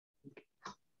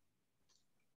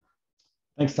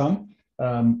Thanks, Tom.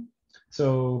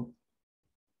 So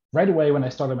right away when I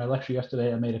started my lecture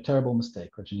yesterday, I made a terrible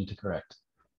mistake, which I need to correct.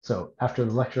 So after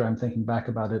the lecture, I'm thinking back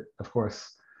about it, of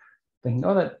course, thinking,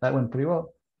 oh, that went pretty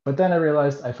well. But then I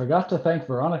realized I forgot to thank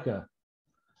Veronica.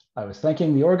 I was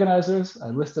thanking the organizers, I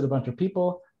listed a bunch of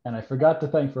people, and I forgot to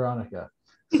thank Veronica.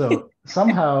 So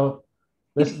somehow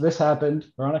this happened.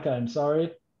 Veronica, I'm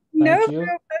sorry. Thank you.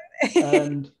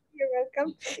 And you're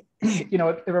welcome. You know,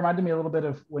 it reminded me a little bit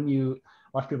of when you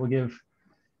watch people give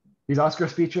these Oscar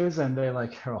speeches and they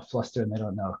like are all flustered and they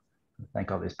don't know. Thank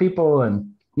all these people.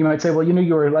 And you might say, well, you knew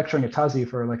you were lecturing at Tazi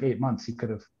for like 8 months. You could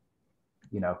have,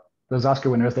 you know, those Oscar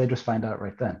winners, they just find out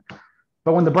right then.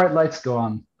 But when the bright lights go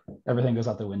on, everything goes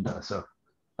out the window. So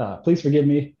please forgive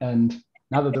me. And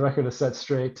now that the record is set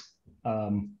straight,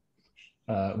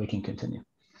 we can continue.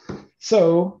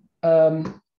 So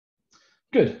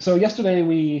good. So yesterday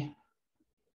we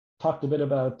talked a bit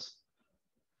about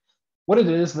what it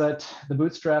is that the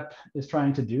Bootstrap is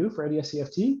trying to do for AdS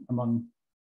CFT among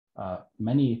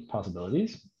many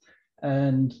possibilities.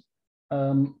 And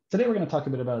today we're going to talk a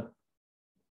bit about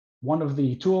one of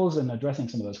the tools in addressing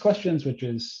some of those questions, which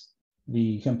is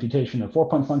the computation of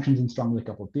 4-point functions in strongly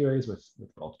coupled theories with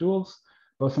bulk duals,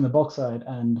 both from the bulk side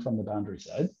and from the boundary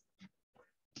side.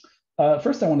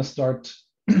 First, I want to start,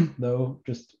 though,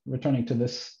 just returning to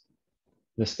this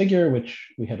figure, which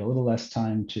we had a little less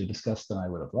time to discuss than I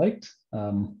would have liked.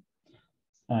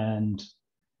 And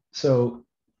so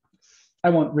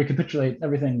I won't recapitulate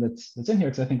everything that's in here,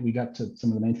 because I think we got to some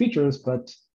of the main features,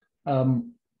 but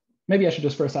maybe I should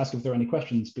just first ask if there are any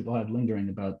questions people had lingering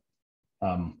about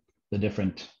the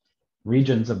different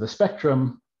regions of the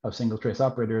spectrum of single trace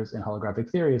operators in holographic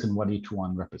theories and what each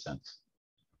one represents.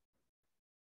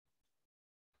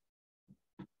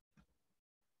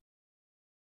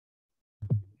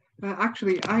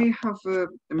 Actually, I have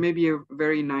maybe a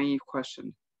very naive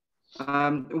question.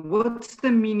 What's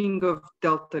the meaning of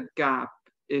delta gap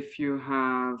if you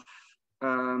have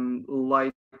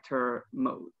lighter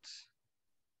modes?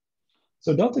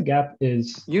 So delta gap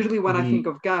is... Usually when I think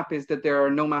of gap is that there are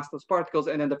no massless particles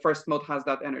and then the first mode has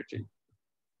that energy.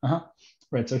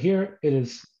 Right, so here it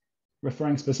is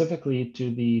referring specifically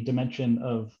to the dimension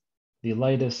of the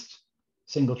lightest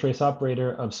single trace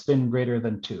operator of spin greater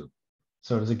than 2.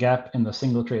 So there's a gap in the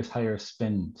single trace higher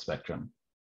spin spectrum.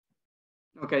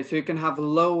 Okay, so you can have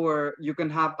lower, you can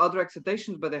have other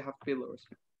excitations, but they have to be lower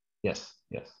spin. Yes,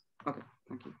 yes. Okay,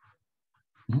 thank you.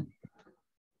 Mm-hmm.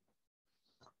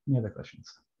 Any other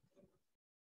questions?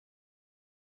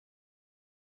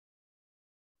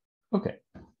 Okay,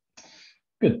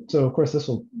 good. So of course, this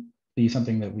will be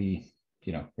something that we,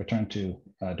 return to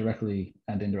directly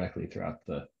and indirectly throughout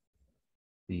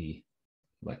the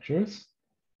lectures.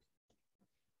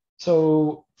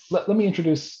 So let me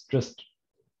introduce just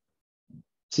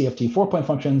CFT 4-point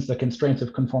functions, the constraints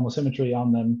of conformal symmetry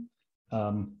on them,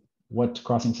 what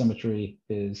crossing symmetry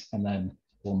is, and then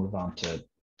we'll move on to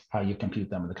how you compute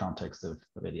them in the context of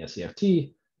AdS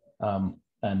CFT,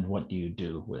 and what you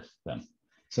do with them.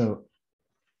 So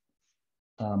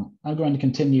I'm going to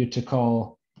continue to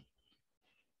call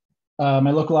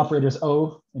my local operators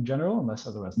O in general, unless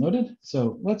otherwise noted.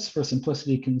 So let's, for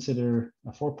simplicity, consider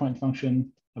a 4-point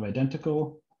function of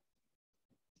identical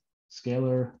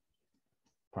scalar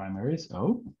primaries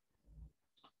O.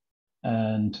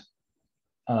 And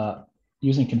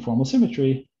using conformal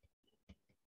symmetry,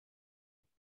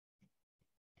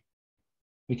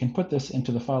 we can put this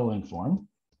into the following form.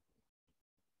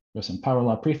 There's some power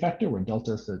law prefactor where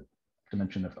delta is the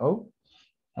dimension of O,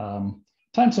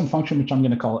 times some function which I'm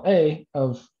going to call A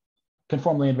of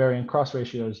conformally invariant cross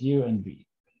ratios U and V,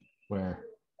 where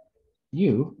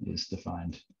U is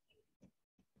defined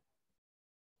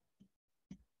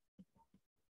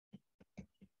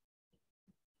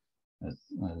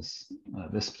as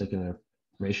this particular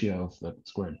ratio of the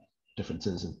squared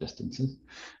differences of distances,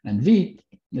 and V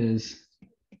is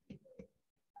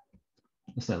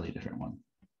a slightly different one.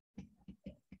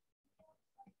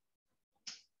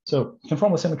 So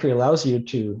conformal symmetry allows you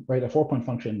to write a 4-point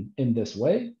function in this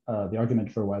way. The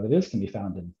argument for why that is can be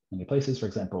found in many places. For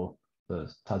example,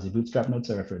 the Tazi Bootstrap notes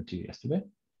I referred you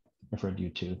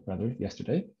to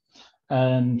yesterday.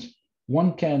 And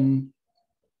one can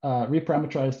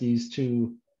reparameterize these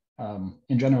two,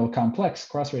 in general, complex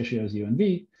cross ratios U and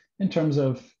V in terms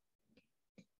of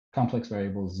complex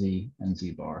variables Z and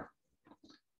Z bar.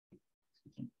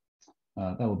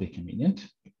 That will be convenient.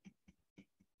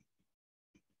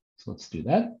 So let's do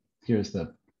that. Here's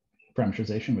the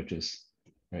parameterization, which is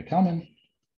very common.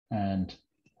 And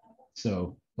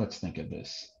so let's think of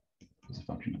this as a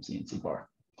function of Z and Z bar,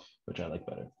 which I like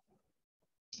better.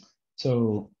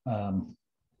 So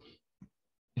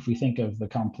if we think of the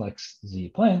complex Z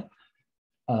plane,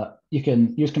 you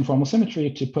can use conformal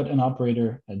symmetry to put an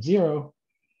operator at 0,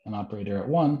 an operator at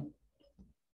 1,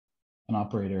 an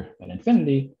operator at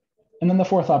infinity, and then the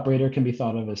fourth operator can be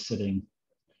thought of as sitting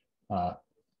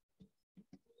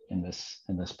in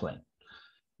this plane.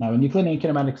 Now, in Euclidean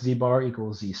kinematics, Z bar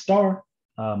equals Z star,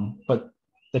 but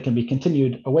they can be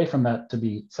continued away from that to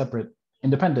be separate,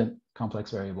 independent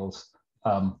complex variables.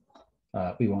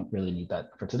 We won't really need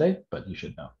that for today, but you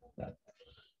should know that.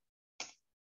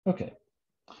 Okay,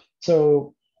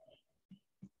 so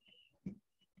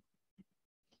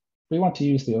we want to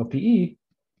use the OPE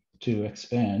to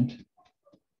expand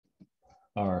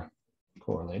our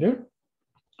correlator.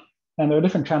 And there are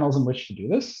different channels in which to do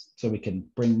this. So we can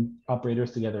bring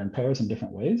operators together in pairs in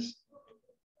different ways.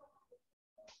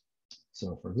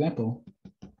 So for example,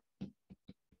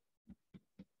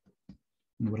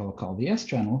 in what I'll call the S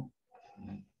channel,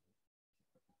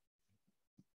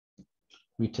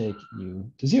 we take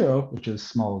U to 0, which is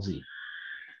small z.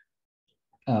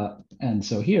 And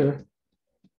so here,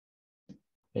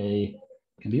 A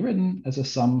can be written as a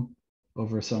sum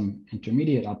over some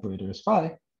intermediate operators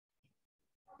phi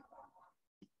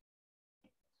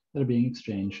that are being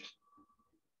exchanged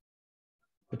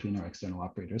between our external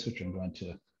operators, which I'm going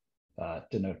to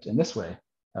denote in this way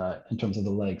in terms of the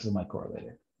legs of my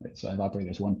correlator. Right? So I have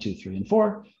operators 1, 2, 3, and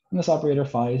 4, and this operator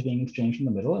phi is being exchanged in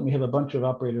the middle, and we have a bunch of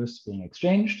operators being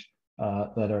exchanged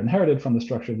that are inherited from the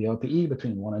structure of the OPE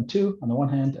between 1 and 2 on the one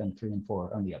hand, and 3 and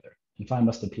 4 on the other. And phi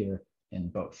must appear in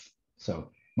both.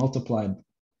 So multiplying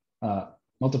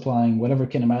whatever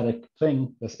kinematic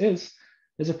thing this is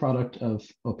a product of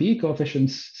OPE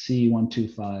coefficients C1, 2,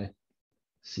 phi,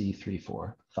 C3,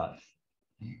 4, 5.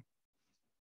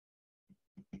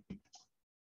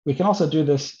 We can also do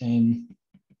this in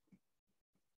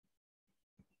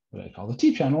what I call the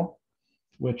T channel,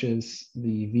 which is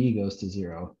the V goes to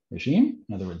 0 regime.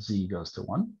 In other words, Z goes to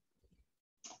 1.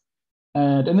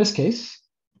 And in this case,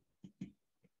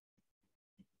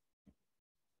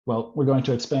 well, we're going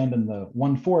to expand in the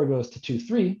 1, 4 goes to 2,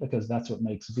 3, because that's what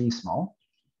makes V small,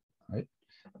 right?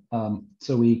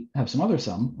 So we have some other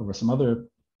sum over some other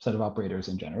set of operators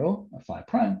in general, a phi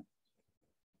prime.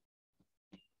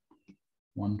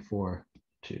 1, 4,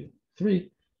 2,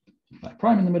 3, phi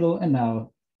prime in the middle, and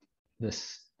now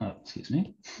this,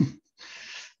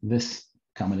 this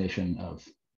combination of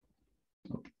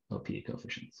OPE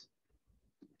coefficients.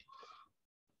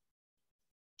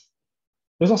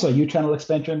 There's also a U-channel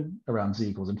expansion around Z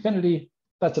equals infinity.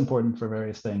 That's important for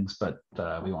various things, but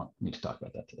we won't need to talk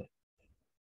about that today.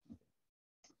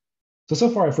 So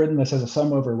far I've written this as a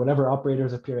sum over whatever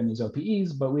operators appear in these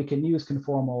OPEs, but we can use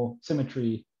conformal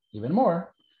symmetry even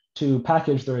more to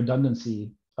package the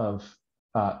redundancy of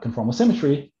conformal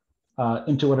symmetry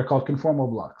into what are called conformal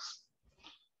blocks.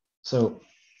 So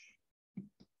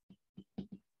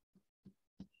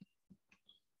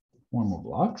conformal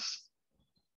blocks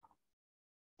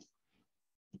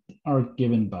are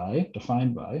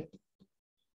defined by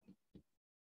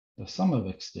the sum of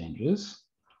exchanges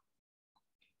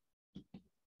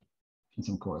in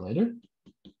some correlator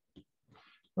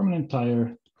from an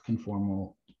entire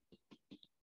conformal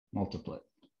multiplet.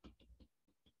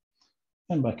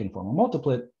 And by conformal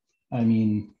multiplet, I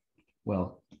mean,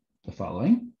 well, the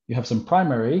following. You have some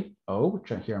primary O,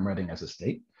 which here I'm writing as a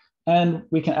state, and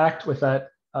we can act with that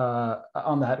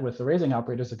on that with the raising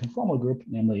operators, a conformal group,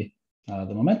 namely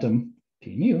the momentum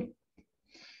P mu,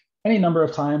 any number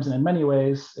of times and in many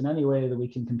ways, in any way that we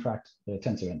can contract the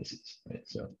tensor indices, right?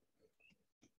 So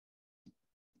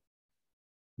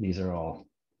these are all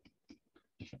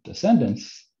different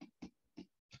descendants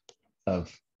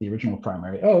of the original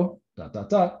primary O, ...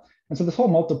 And so this whole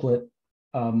multiplet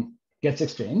gets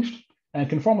exchanged, and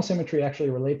conformal symmetry actually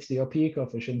relates the OPE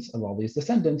coefficients of all these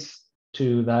descendants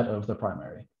to that of the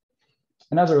primary.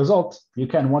 And as a result, you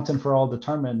can once and for all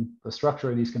determine the structure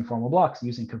of these conformal blocks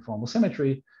using conformal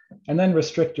symmetry, and then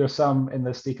restrict your sum in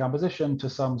this decomposition to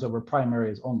sums over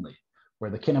primaries only,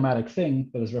 where the kinematic thing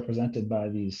that is represented by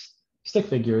these stick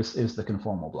figures is the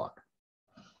conformal block.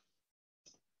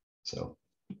 So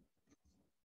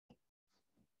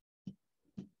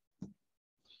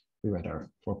we write our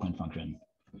 4-point function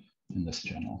in this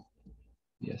channel,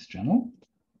 the S channel.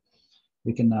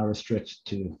 We can now restrict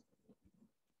to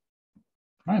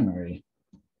primary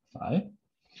phi,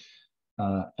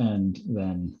 and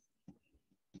then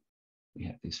we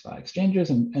have these phi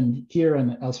exchanges, and here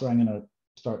and elsewhere I'm going to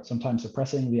start sometimes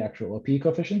suppressing the actual OP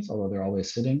coefficients, although they're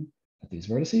always sitting at these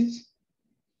vertices.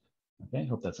 Okay,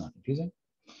 hope that's not confusing.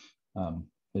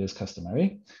 It is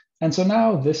customary. And so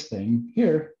now this thing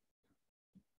here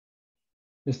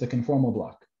is the conformal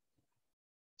block.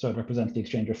 So it represents the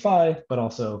exchange of phi, but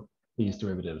also these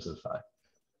derivatives of phi.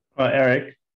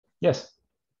 Eric, Yes.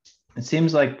 it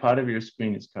seems like part of your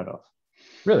screen is cut off.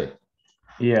 Really?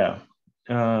 Yeah.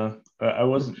 I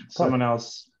wasn't, someone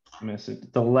else missed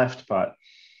it. The left part.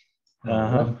 The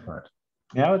left part.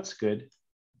 Now it's good.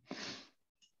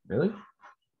 Really?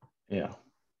 Yeah.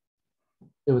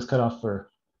 It was cut off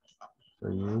for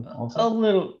you also? A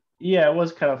little. Yeah, it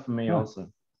was cut off for me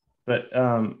also. But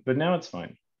now it's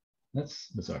fine. That's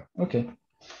bizarre. Okay.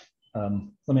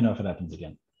 Let me know if it happens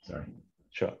again. Sorry.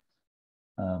 Sure.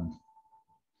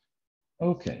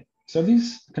 Okay. So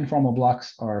these conformal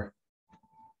blocks are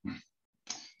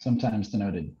sometimes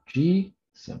denoted G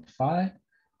sub phi.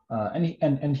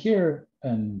 And here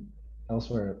and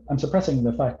elsewhere, I'm suppressing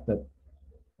the fact that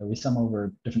we sum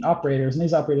over different operators, and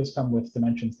these operators come with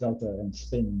dimensions delta and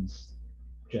spins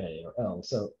J or L.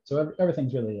 So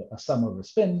everything's really a sum over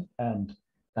spin and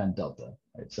delta,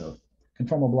 right? So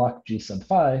conformal block G sub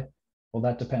phi, well,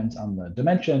 that depends on the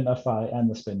dimension of phi and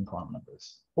the spin quantum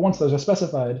numbers. But once those are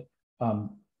specified,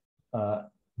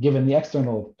 given the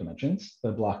external dimensions,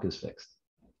 the block is fixed.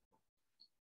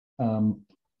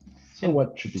 So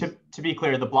what should be? To be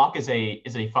clear, the block is a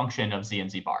function of Z and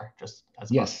Z bar, just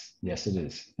as yes, it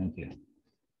is. Thank you.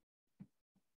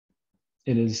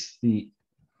 It is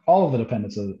all of the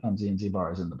dependence on Z and Z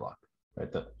bar is in the block, right?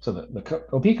 So the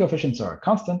OP coefficients are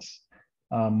constants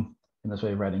in this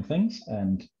way of writing things,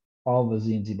 and all the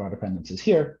Z and Z bar dependence is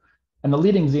here, and the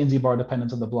leading Z and Z bar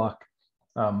dependence of the block,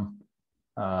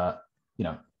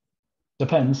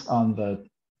 depends on the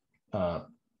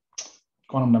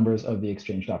quantum numbers of the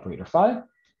exchanged operator phi.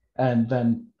 And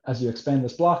then as you expand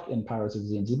this block in powers of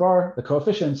Z and Z bar, the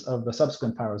coefficients of the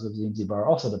subsequent powers of Z and Z bar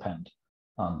also depend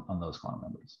on those quantum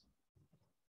numbers.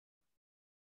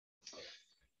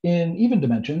 In even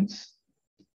dimensions,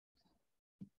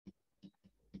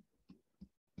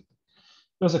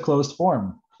 there's a closed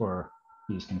form for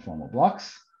these conformal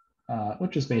blocks,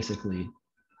 which is basically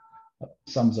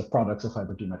sums of products of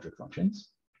hypergeometric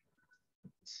functions.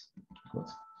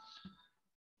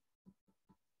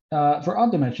 For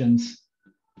odd dimensions,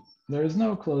 there is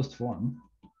no closed form.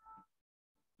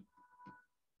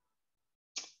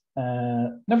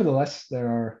 Nevertheless, there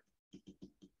are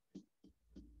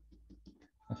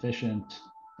efficient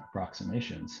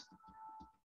approximations,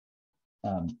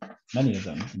 many of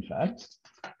them, in fact.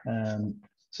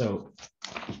 So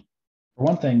for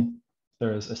one thing,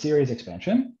 there's a series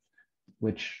expansion,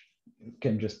 which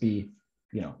can just be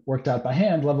worked out by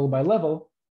hand, level by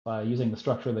level, by using the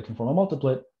structure of the conformal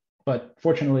multiplet, but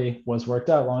fortunately was worked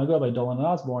out long ago by Dolan and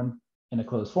Osborne in a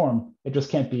closed form. It just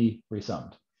can't be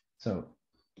resummed. So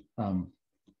for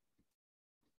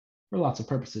lots of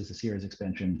purposes, the series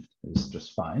expansion is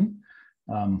just fine.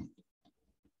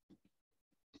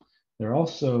 There are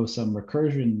also some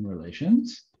recursion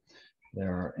relations.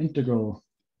 There are integral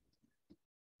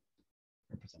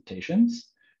representations,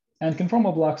 and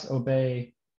conformal blocks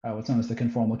obey what's known as the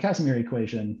conformal Casimir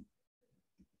equation,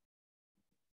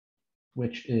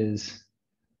 which is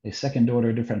a second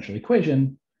order differential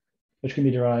equation, which can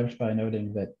be derived by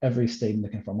noting that every state in the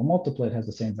conformal multiplet has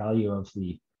the same value of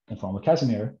the conformal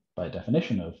Casimir by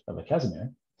definition of a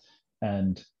Casimir,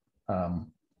 and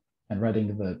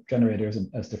writing the generators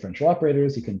as differential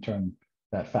operators, you can turn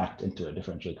that fact into a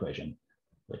differential equation,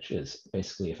 which is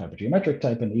basically a hypergeometric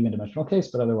type in even dimensional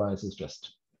case, but otherwise is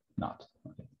just not.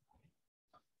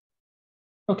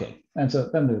 Okay, and so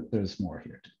then there's more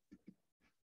here.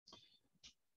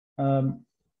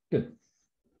 Good.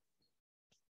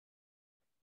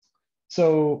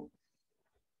 So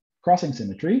crossing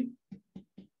symmetry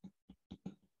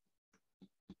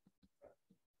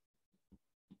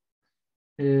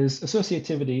is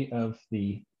associativity of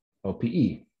the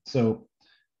OPE. So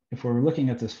if we're looking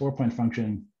at this 4-point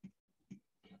function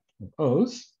of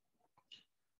O's,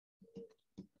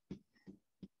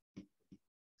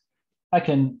 I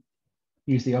can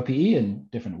use the OPE in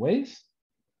different ways.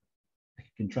 I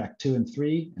can contract 2 and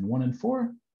 3 and 1 and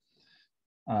 4,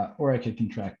 or I could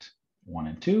contract 1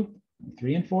 and 2 and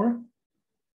 3 and 4,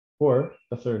 or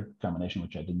the third combination,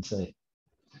 which I didn't say.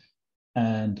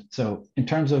 And so in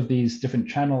terms of these different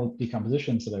channel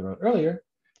decompositions that I wrote earlier,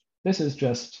 this is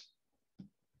just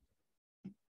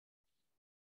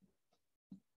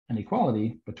an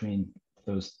equality between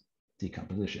those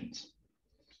decompositions.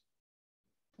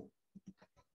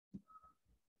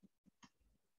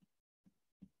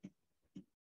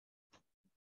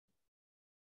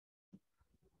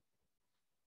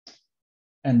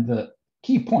 And the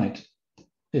key point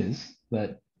is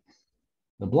that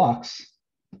the blocks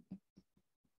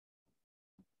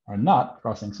are not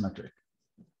crossing symmetric.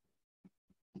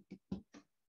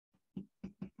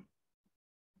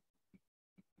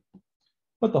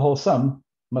 but the whole sum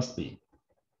must be.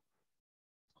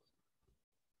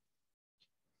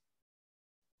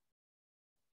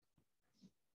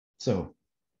 So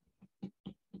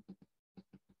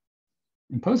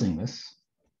imposing this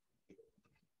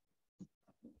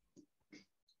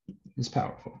is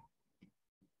powerful.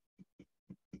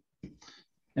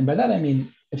 And by that, I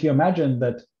mean, if you imagine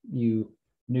that you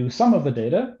knew some of the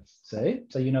data, say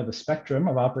you know the spectrum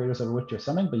of operators over which you're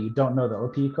summing, but you don't know the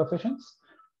OPE coefficients,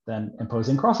 then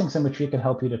imposing crossing symmetry can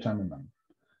help you determine them.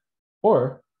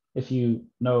 Or if you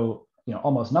know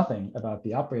almost nothing about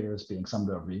the operators being summed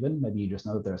over even, maybe you just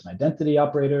know that there's an identity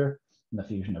operator in the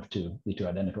fusion of the two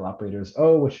identical operators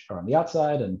O, which are on the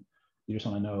outside, and you just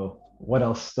want to know what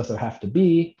else does there have to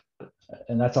be,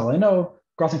 and that's all I know.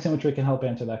 Crossing symmetry can help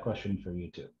answer that question for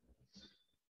you too.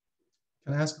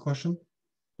 Can I ask a question?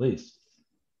 Please.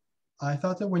 I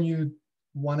thought that when you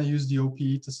want to use the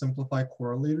OPE to simplify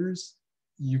correlators,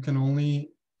 you can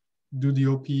only do the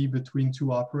OPE between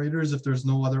two operators if there's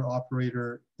no other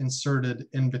operator inserted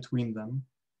in between them,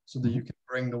 so that you can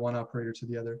bring the one operator to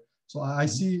the other. So I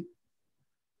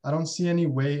don't see any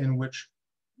way in which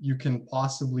you can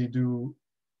possibly do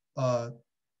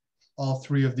all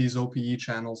three of these OPE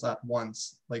channels at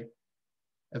once. Like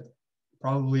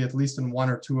probably at least in one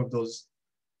or two of those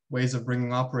ways of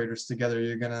bringing operators together,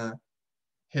 you're gonna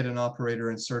hit an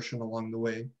operator insertion along the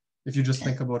way. If you just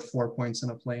think about 4 points in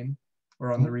a plane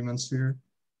or on the Riemann sphere.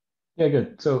 Yeah,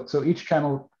 good. So each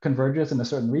channel converges in a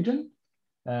certain region,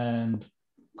 and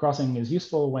crossing is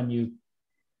useful when you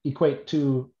equate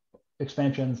two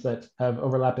expansions that have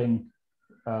overlapping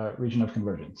region of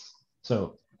convergence.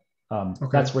 So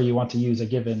that's where you want to use a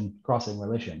given crossing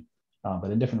relation. But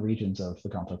in different regions of the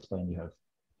complex plane,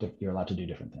 you're allowed to do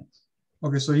different things.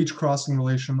 Okay, so each crossing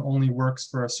relation only works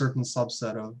for a certain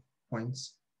subset of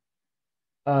points.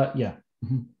 Yeah.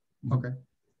 Okay,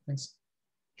 thanks.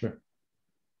 Sure.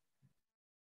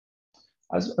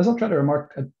 As I'll try to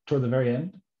remark toward the very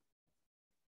end,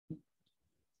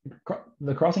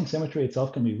 the crossing symmetry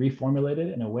itself can be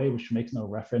reformulated in a way which makes no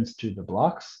reference to the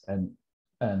blocks and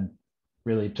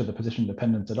really to the position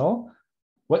dependence at all.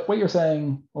 What you're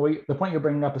saying, or the point you're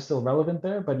bringing up is still relevant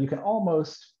there, but you can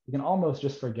almost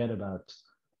just forget about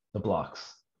the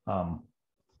blocks.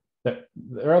 There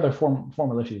are other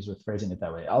formal issues with phrasing it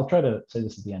that way. I'll try to say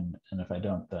this at the end, and if I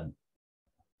don't, then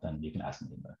you can ask me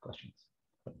the questions.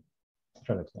 But I'll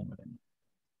try to explain what I mean.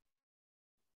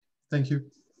 Thank you.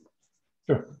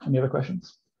 Sure. Any other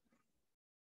questions?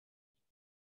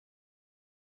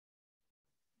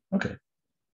 Okay.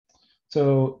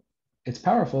 So it's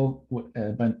powerful,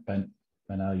 by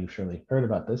now you've surely heard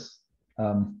about this.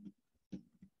 There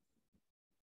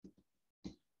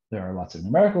are lots of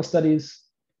numerical studies,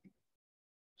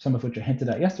 some of which I hinted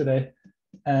at yesterday,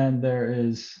 and there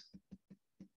is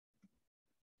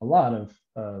a lot of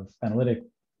analytic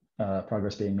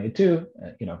progress being made too,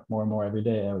 more and more every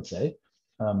day, I would say.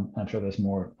 I'm sure there's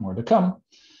more to come.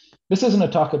 This isn't a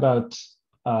talk about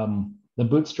the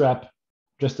Bootstrap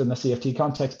just in the CFT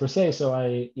context per se. So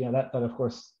that of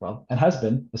course, well, and has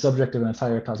been the subject of an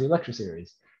entire Tazi lecture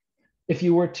series. If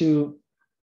you were to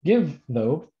give,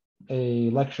 though,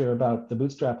 a lecture about the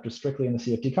Bootstrap just strictly in the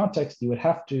CFT context, you would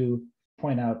have to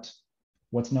point out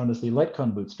what's known as the light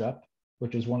cone bootstrap,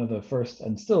 which is one of the first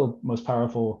and still most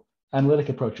powerful analytic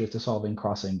approaches to solving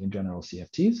crossing in general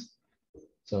CFTs.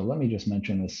 So let me just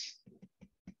mention this.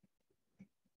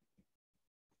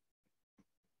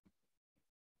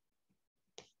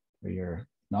 For your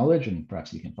knowledge, and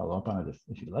perhaps you can follow up on it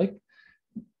if you like.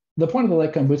 The point of the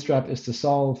light cone bootstrap is to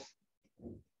solve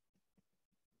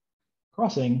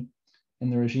crossing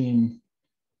in the regime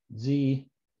z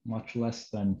much less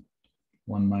than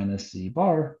 1 minus z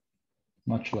bar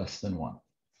much less than 1.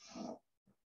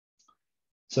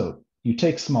 So you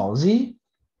take small z,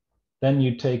 then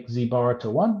you take z bar to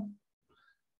 1,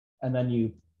 and then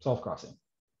you solve crossing.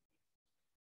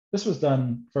 This was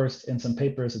done first in some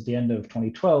papers at the end of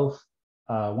 2012,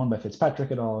 one by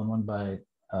Fitzpatrick et al. And one by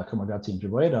Komogazzi and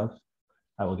Zhiboyedov.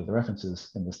 I will give the references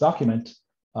in this document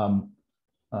on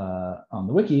the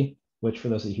wiki, which for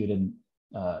those of you who didn't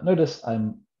notice,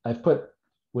 I've put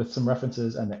with some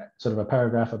references and sort of a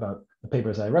paragraph about the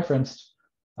papers I referenced,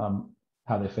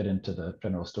 how they fit into the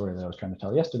general story that I was trying to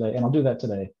tell yesterday. And I'll do that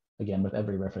today, again, with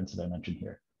every reference that I mentioned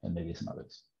here, and maybe some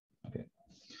others. Okay.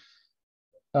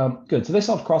 Good, so they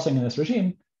solved crossing in this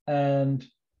regime, and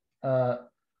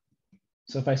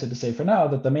suffice it to say for now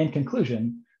that the main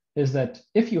conclusion is that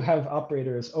if you have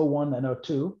operators O1 and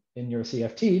O2 in your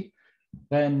CFT,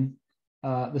 then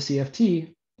the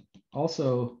CFT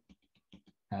also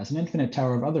has an infinite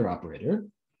tower of other operator.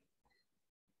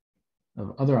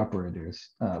 of other operators,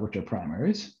 which are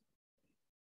primaries,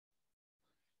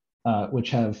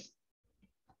 which have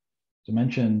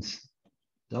dimensions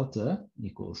delta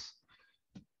equals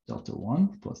delta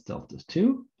 1 plus delta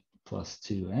 2 plus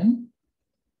 2n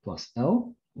plus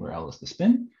L, where L is the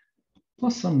spin,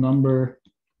 plus some number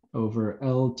over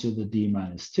L to the d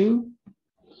minus 2,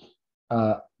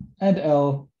 and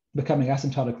L becoming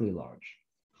asymptotically large.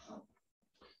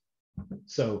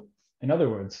 So in other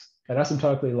words, at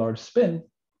asymptotically large spin,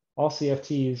 all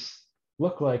CFTs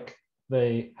look like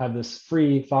they have this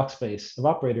free Fock space of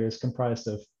operators comprised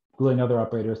of gluing other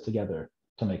operators together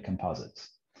to make composites.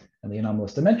 And the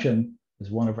anomalous dimension is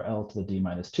 1 over L to the d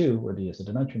minus 2, where d is the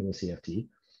dimension of the CFT,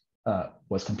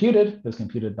 was computed. It was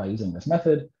computed by using this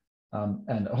method.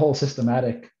 And a whole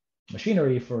systematic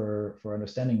machinery for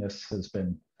understanding this has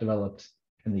been developed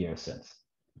in the years since.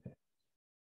 Okay.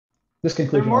 This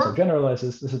conclusion also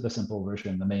generalizes. This is the simple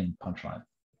version, the main punchline.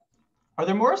 Are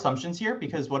there more assumptions here?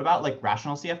 Because what about like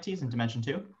rational CFTs in dimension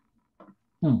 2?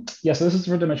 Yeah, so this is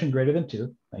for dimension greater than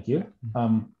 2. Thank you.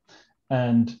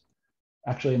 And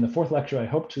actually, in the 4th lecture, I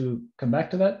hope to come back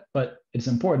to that, but it's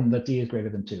important that d is greater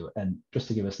than 2. And just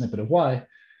to give a snippet of why,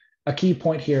 a key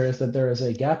point here is that there is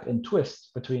a gap in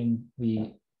twist between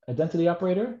the identity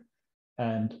operator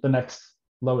and the next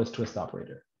lowest twist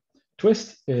operator.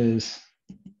 Twist is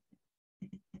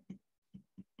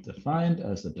defined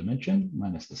as the dimension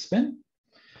minus the spin.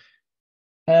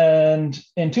 And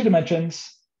in 2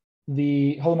 dimensions,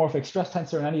 the holomorphic stress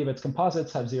tensor and any of its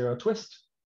composites have 0 twist.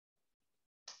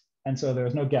 And so there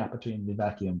is no gap between the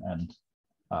vacuum and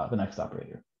the next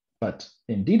operator. But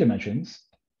in d dimensions,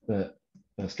 the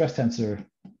stress tensor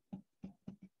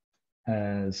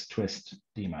has twist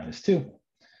d minus 2.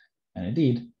 And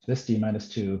indeed, this d minus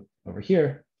 2 over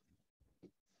here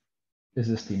is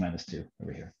this d minus 2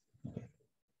 over here. Okay.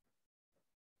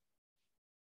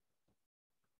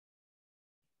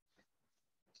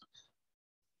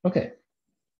 Okay.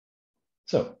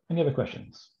 So any other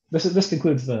questions? This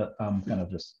concludes the kind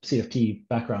of just CFT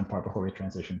background part before we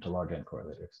transition to large N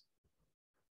correlators.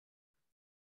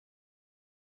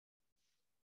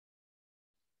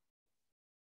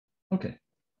 Okay,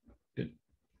 good.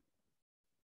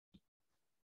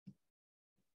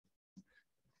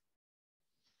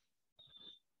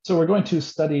 So we're going to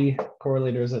study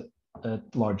correlators at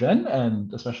large N,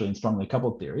 and especially in strongly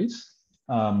coupled theories.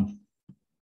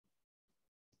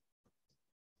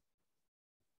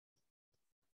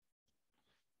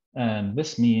 And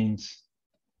this means,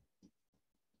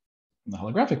 from the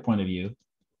holographic point of view,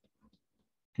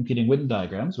 computing Witten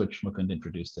diagrams, which Mukund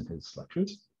introduced in his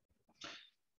lectures.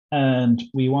 And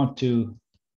we want to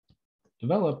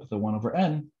develop the 1 over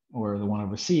N, or the 1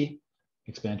 over C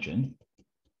expansion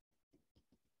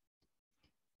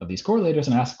of these correlators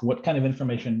and ask what kind of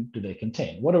information do they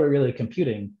contain? What are we really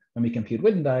computing when we compute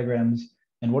Witten diagrams?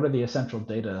 And what are the essential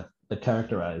data that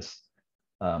characterize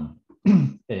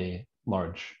a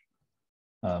large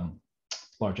N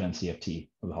CFT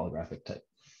of the holographic type?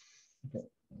 Okay.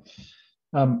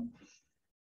 I'm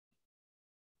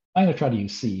going to try to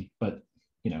use C, but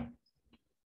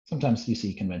sometimes you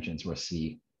see conventions where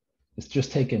C is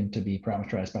just taken to be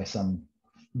parameterized by some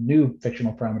new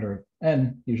fictional parameter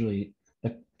n. Usually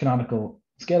the canonical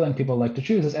scaling people like to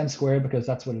choose is n squared because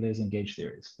that's what it is in gauge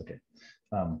theories. Okay,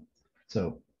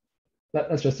 so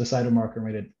that's just a side remark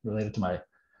related to my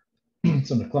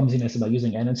sort of clumsiness about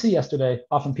using n and c yesterday.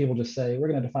 Often people just say, we're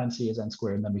going to define c as n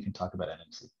squared, and then we can talk about n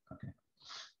and c. Okay,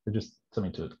 so just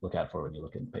something to look out for when you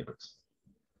look in papers.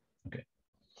 Okay,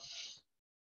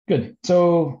 good.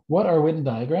 So what are Witten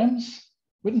diagrams?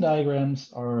 Witten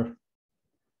diagrams are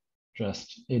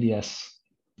just AdS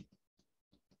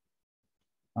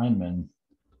Feynman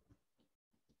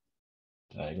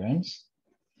diagrams.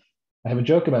 I have a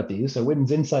joke about these. So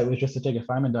Witten's insight was just to take a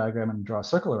Feynman diagram and draw a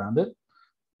circle around it.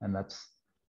 And that's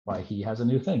why he has a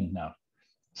new thing now.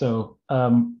 So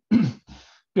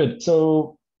good.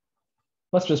 So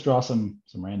let's just draw some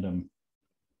random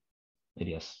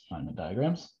AdS Feynman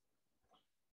diagrams.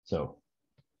 So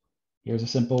here's a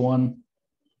simple one.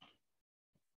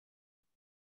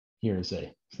 Here's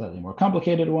a slightly more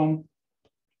complicated one.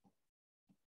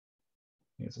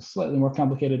 Here's a slightly more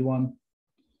complicated one.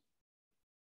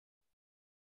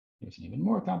 Here's an even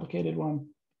more complicated one. ...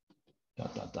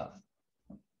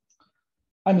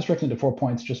 I'm restricting to 4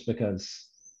 points just because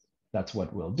that's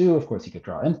what we'll do. Of course, you could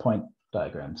draw endpoint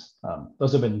diagrams.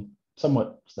 Those have been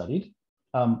somewhat studied,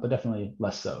 but definitely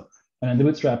less so. And in the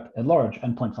Bootstrap at large,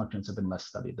 endpoint functions have been less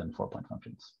studied than 4-point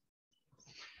functions.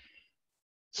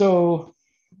 So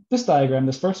this diagram,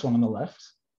 this first one on the left,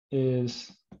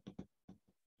 is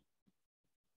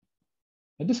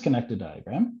a disconnected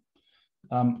diagram.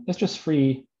 it's just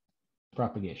free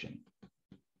propagation.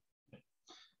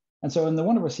 And so in the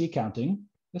 1/c counting,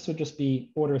 this would just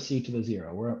be order C to the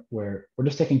 0, where we're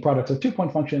just taking products of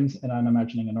 2-point functions, and I'm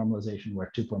imagining a normalization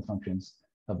where 2-point functions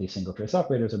of these single trace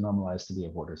operators are normalized to be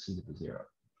of order C to the 0.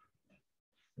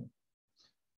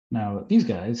 Now, these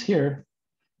guys here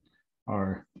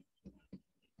are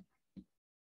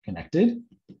connected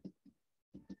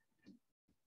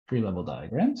free-level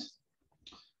diagrams.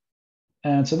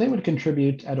 And so they would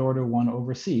contribute at order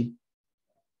 1/c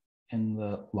in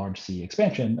the large C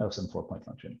expansion of some 4-point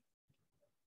function.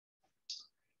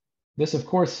 This, of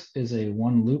course, is a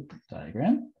one-loop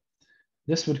diagram.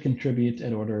 This would contribute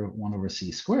at order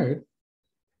 1/c squared.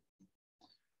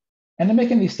 And in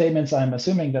making these statements, I'm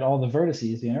assuming that all the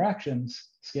vertices, the interactions,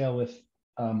 scale with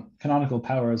canonical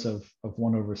powers of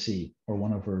 1/c or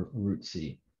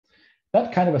 1/√c.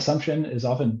 That kind of assumption is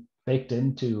often baked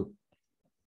into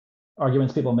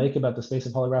arguments people make about the space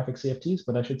of holographic CFTs,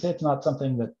 but I should say it's not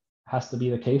something that has to be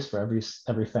the case for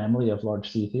every family of large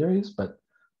C theories. But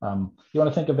you want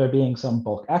to think of there being some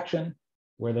bulk action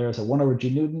where there's a 1/g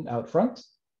Newton out front,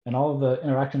 and all of the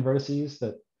interaction vertices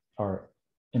that are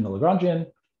in the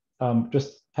Lagrangian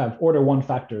just have order 1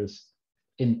 factors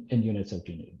in units of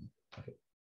g Newton. Okay.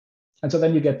 And so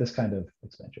then you get this kind of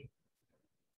expansion.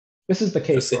 This is the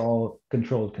case for all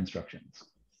controlled constructions.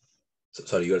 So,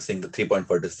 sorry, you are saying the 3-point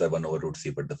vertex is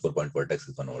 1/√c, but the 4-point vertex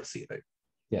is 1/c, right?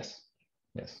 Yes.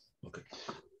 Yes. Okay.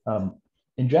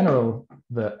 In general,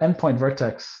 the endpoint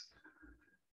vertex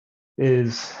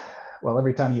is, well,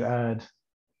 every time you add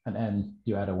an n,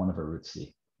 you add a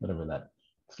 1/√c, whatever that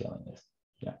scaling is.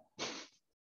 Yeah.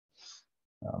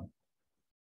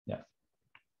 Yeah.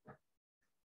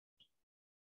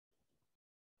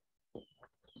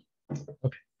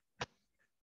 Okay.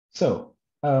 So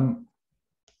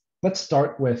let's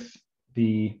start with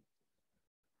the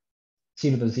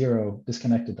C to the 0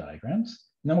 disconnected diagrams,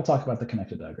 and then we'll talk about the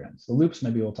connected diagrams. The loops,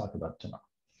 maybe we'll talk about tomorrow.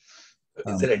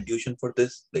 Is there intuition for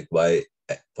this? Like why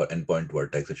for endpoint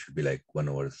vertex, it should be like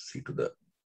 1/c to the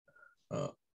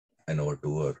n/2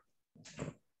 or?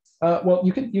 Well,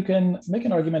 you can make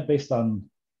an argument based on,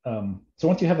 so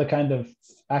once you have the kind of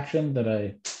action that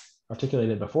I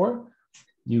articulated before,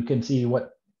 you can see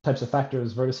what types of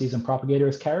factors vertices and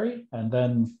propagators carry, and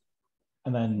then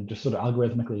just sort of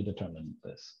algorithmically determine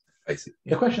this. I see.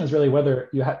 Yeah. The question is really whether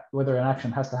an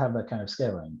action has to have that kind of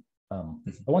scaling.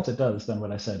 But once it does, then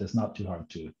what I said is not too hard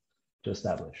to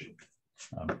establish.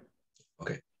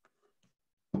 Okay.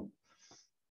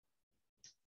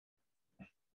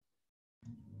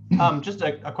 Just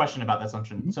a question about that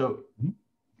assumption. So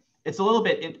it's a little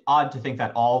bit odd to think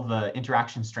that all the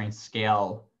interaction strengths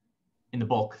scale in the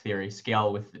bulk theory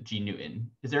scale with G Newton.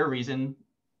 Is there a reason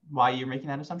why you're making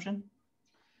that assumption?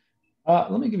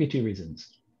 Let me give you 2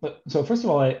 reasons. So first of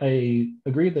all, I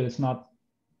agree that it's not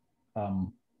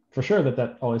for sure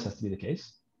that always has to be the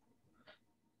case.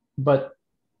 But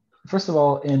first of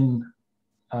all, in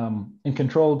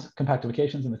controlled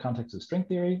compactifications in the context of string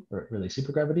theory, or really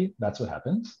supergravity, that's what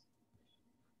happens.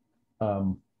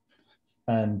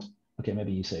 And okay,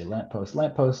 maybe you say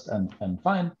lamppost, and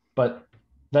fine. But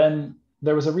then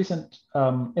there was a recent,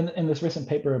 in this recent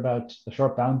paper about the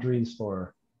short boundaries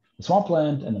for the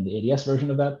swampland, and then the AdS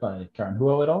version of that by Karen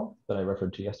Huo et al. That I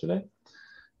referred to yesterday,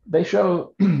 they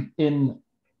show in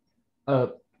a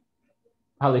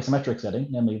highly symmetric setting,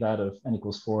 namely that of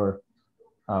n=4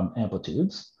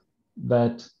 amplitudes,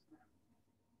 that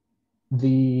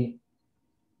the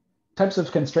types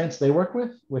of constraints they work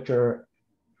with, which are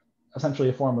essentially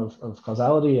a form of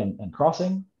causality and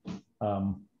crossing,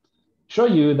 show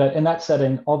you that in that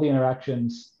setting, all the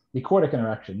interactions, the quartic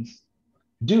interactions,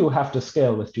 do have to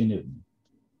scale with G Newton.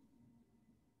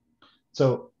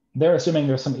 So they're assuming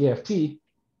there's some EFT,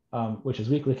 which is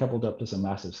weakly coupled up to some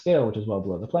massive scale, which is well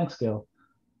below the Planck scale,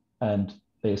 and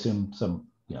they assume some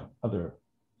other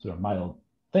sort of mild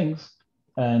things.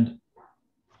 And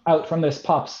out from this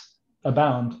pops a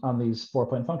bound on these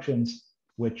 4-point functions,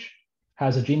 which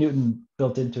has a G Newton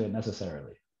built into it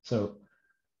necessarily. So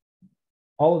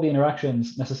all of the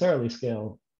interactions necessarily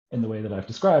scale in the way that I've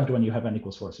described when you have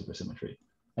n=4 supersymmetry.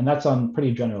 And that's on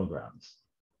pretty general grounds.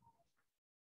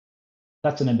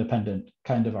 That's an independent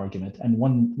kind of argument. And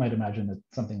one might imagine that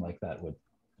something like that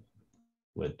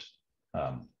would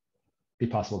be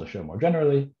possible to show more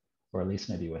generally, or at least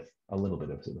maybe with a little bit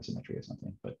of supersymmetry or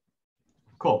something. But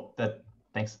cool.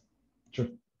 Thanks. Sure.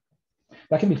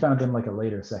 That can be found in like a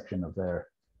later section of their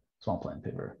swampland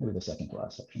paper, maybe the second to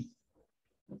last section.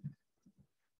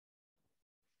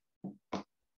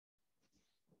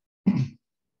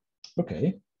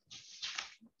 Okay.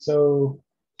 So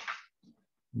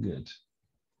good.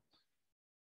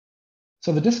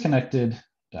 So the disconnected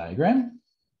diagram,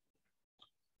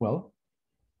 well,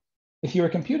 if you were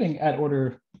computing at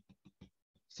order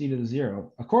c to the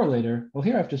 0, a correlator, well,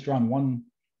 here I've just drawn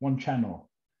one channel,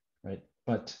 right?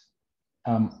 But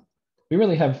we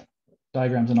really have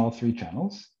diagrams in all 3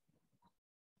 channels.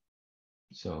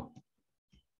 So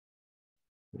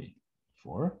 3,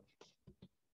 4,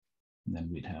 and then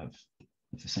we'd have,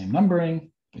 with the same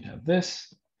numbering, we'd have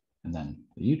this, and then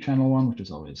the U channel one, which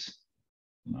is always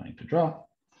annoying to draw.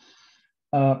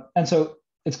 And so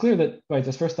it's clear that, right,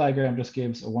 this first diagram just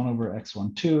gives a 1 over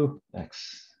x12,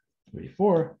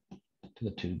 x34 to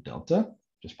the 2 delta,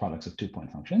 just products of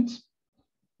 2-point functions.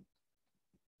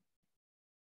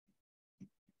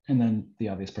 And then the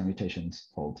obvious permutations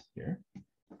hold here.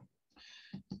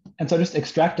 And so just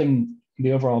extracting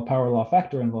the overall power law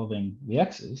factor involving the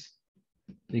x's,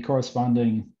 the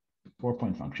corresponding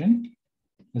 4-point function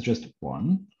is just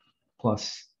 1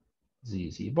 plus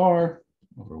z bar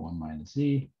over 1 minus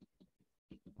z,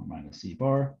 1 minus z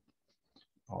bar,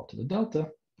 all to the delta,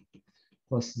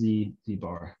 plus z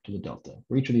bar to the delta,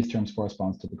 where each of these terms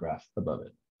corresponds to the graph above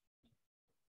it.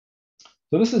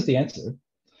 So this is the answer.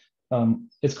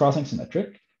 It's crossing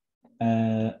symmetric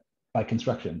by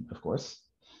construction, of course,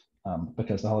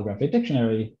 because the holographic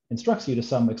dictionary instructs you to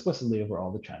sum explicitly over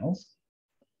all the channels.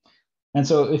 And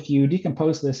so if you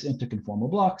decompose this into conformal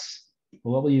blocks,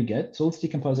 well, what will you get? So let's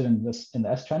decompose it in the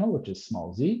S channel, which is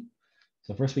small z.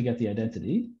 So first we get the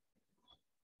identity,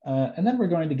 and then we're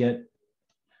going to get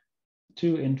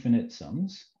 2 infinite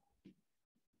sums,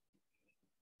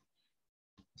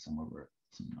 sum over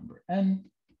some number n,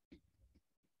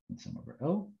 and sum over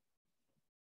L,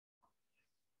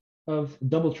 of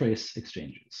double trace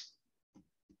exchanges.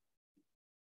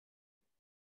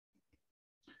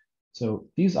 So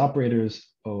these operators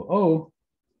OO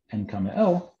and comma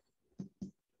L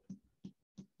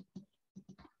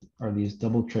are these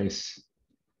double trace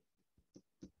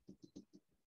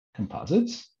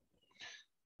composites.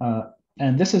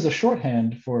 And this is a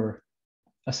shorthand for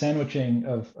a sandwiching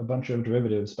of a bunch of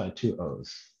derivatives by 2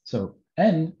 O's. So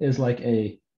N is like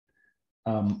a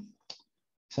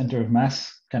center of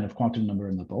mass kind of quantum number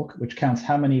in the bulk, which counts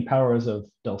how many powers of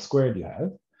del squared you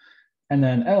have. And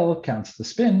then L counts the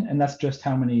spin, and that's just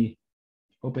how many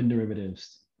open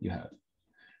derivatives you have.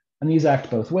 And these act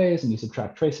both ways, and you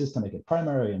subtract traces to make it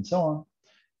primary and so on.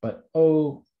 But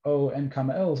O, N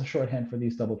comma L is a shorthand for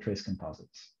these double trace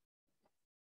composites.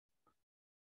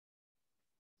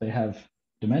 They have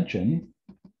dimension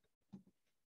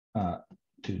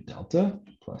 2 delta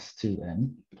plus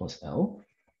 2n plus L.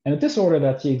 And at this order,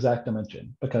 that's the exact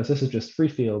dimension, because this is just free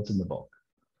fields in the bulk.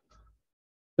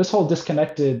 This whole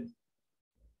disconnected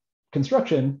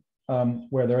construction,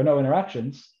 where there are no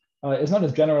interactions, is known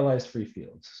as generalized free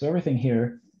fields. So everything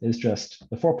here is just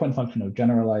the 4-point function of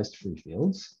generalized free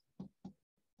fields.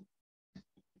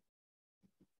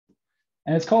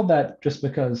 And it's called that just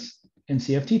because in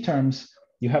CFT terms,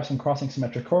 you have some crossing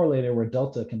symmetric correlator where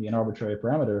delta can be an arbitrary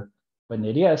parameter, but in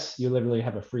AdS, you literally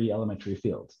have a free elementary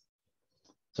field.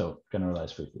 So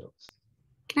generalized free fields.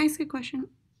 Can I ask a question?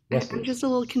 Yes, I'm please. just a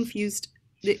little confused.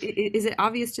 Is it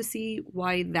obvious to see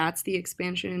why that's the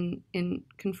expansion in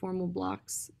conformal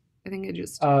blocks? I think it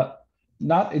just...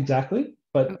 Not exactly,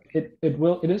 but okay.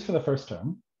 it is for the first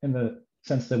term in the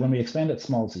sense that when we expand at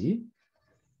small z,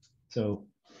 so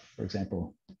for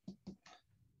example,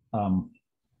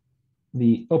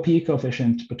 the OP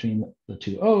coefficient between the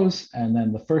 2 O's and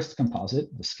then the first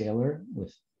composite, the scalar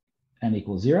with n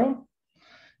equals 0,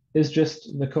 is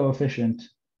just the coefficient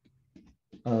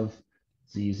of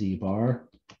z bar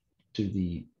to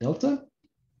the delta.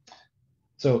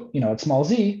 So, at small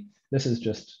z, this is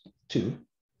just 2,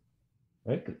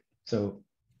 right? So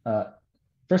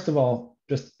first of all,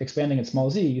 just expanding at small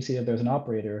z, you see that there's an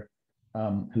operator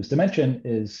whose dimension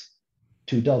is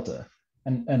 2 delta.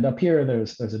 And up here,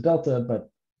 there's a delta, but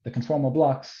the conformal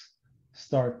blocks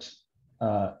start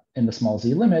in the small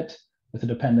z limit with a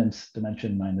dependence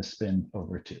dimension minus spin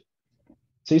over 2.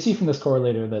 So you see from this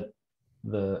correlator that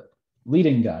the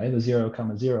leading guy, the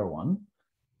 0,01,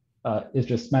 is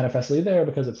just manifestly there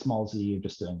because at small z, you're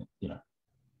just doing, a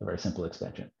very simple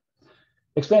expansion.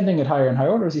 Expanding at higher and higher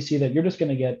orders, you see that you're just going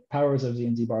to get powers of z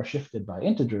and z bar shifted by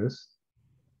integers.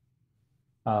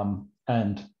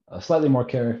 And slightly more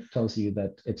care tells you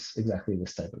that it's exactly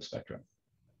this type of spectrum.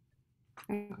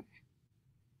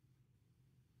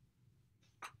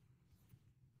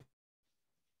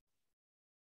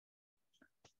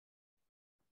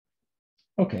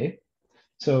 Okay,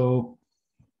 so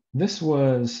this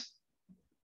was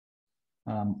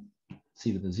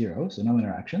c to the 0, so no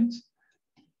interactions.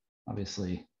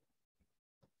 Obviously,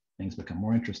 things become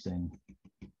more interesting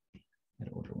at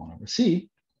order 1 over C,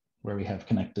 where we have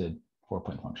connected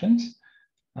 4-point functions.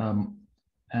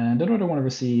 And at order 1 over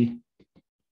C,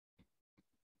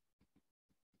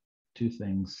 two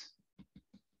things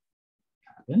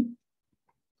happen.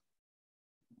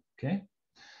 Okay,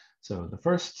 so the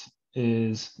first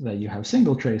is that you have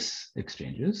single trace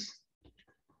exchanges,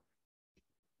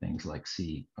 things like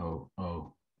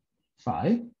COO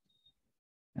phi,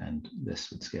 and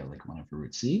this would scale like 1 over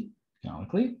root C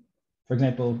canonically. For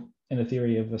example, in a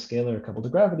theory of a scalar coupled to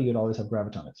gravity, you'd always have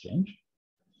graviton exchange.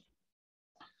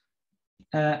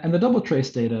 And the double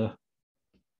trace data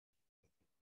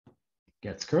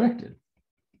gets corrected.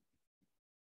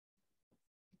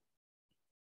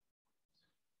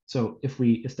 So if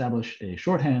we establish a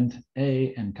shorthand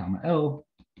A n comma L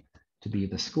to be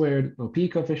the squared OP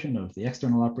coefficient of the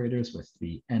external operators with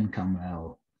the n comma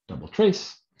L double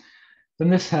trace, then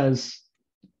this has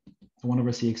a 1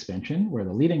 over C expansion where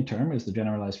the leading term is the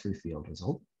generalized free field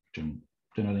result, which I'm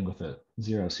denoting with a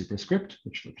 0 superscript,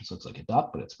 which just looks like a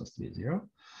dot, but it's supposed to be a 0.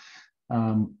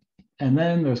 And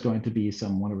then there's going to be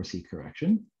some 1 over C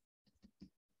correction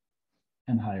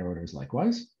and higher orders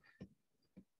likewise.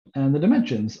 And the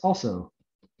dimensions also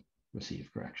receive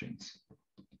corrections.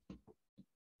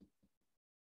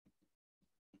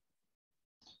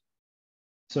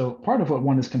 So part of what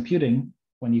one is computing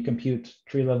when you compute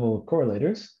tree level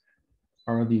correlators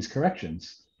are these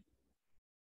corrections.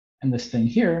 And this thing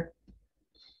here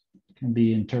can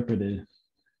be interpreted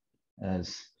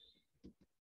as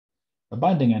a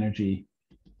binding energy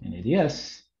in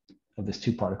AdS of this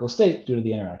 2-particle state due to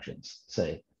the interactions,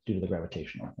 say, due to the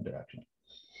gravitational interaction.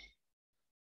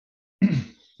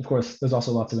 Of course, there's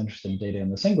also lots of interesting data in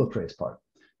the single trace part.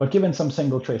 But given some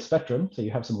single trace spectrum, so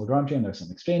you have some Lagrangian, there's some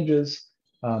exchanges,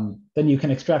 then you can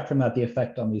extract from that the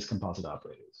effect on these composite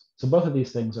operators. So both of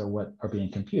these things are what are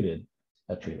being computed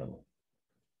at tree level.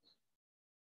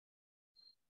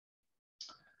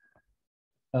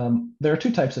 There are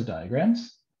two types of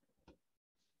diagrams: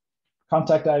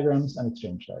 contact diagrams and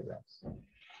exchange diagrams.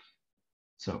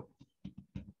 So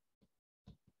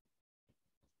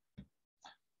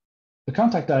the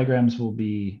contact diagrams will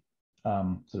be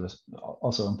sort of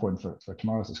also important for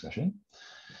tomorrow's discussion.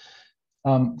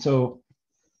 So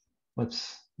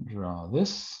let's draw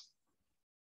this.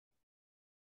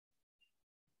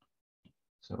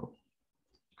 So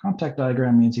contact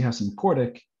diagram means you have some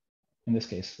quartic, in this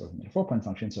case, a 4-point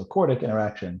function, so quartic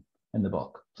interaction in the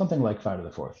bulk, something like 5 to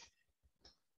the 4th.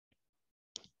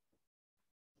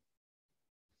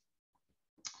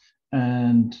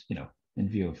 And, in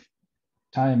view of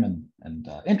time and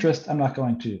interest, I'm not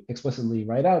going to explicitly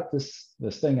write out this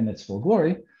thing in its full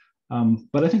glory,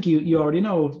 but I think you already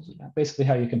know basically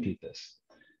how you compute this.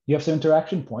 You have some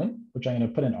interaction point, which I'm going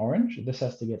to put in orange. This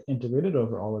has to get integrated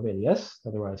over all of AdS,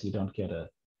 otherwise you don't get a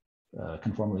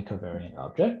conformally covariant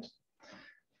object.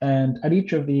 And at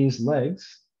each of these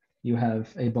legs, you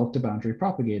have a bulk to boundary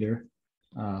propagator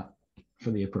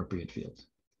for the appropriate field.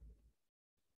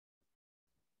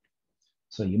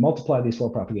 So you multiply these 4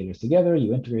 propagators together,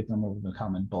 you integrate them over the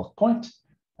common bulk point,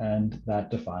 and that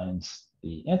defines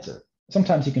the answer.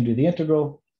 Sometimes you can do the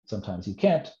integral, sometimes you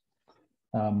can't.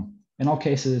 In all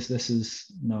cases, this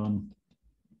is known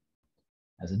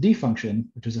as a D function,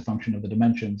 which is a function of the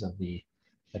dimensions of the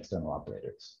external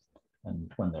operators.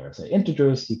 And when there are, say,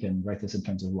 integers, you can write this in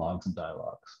terms of logs and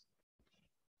dialogues.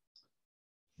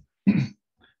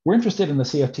 We're interested in the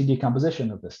CFT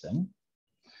decomposition of this thing.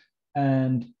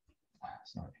 And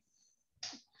sorry,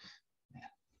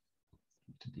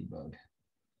 to debug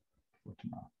for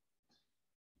tomorrow.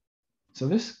 So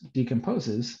this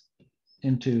decomposes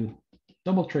into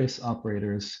double trace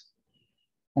operators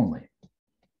only.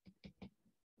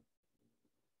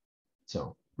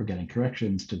 So we're getting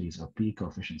corrections to these OP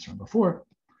coefficients from before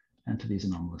and to these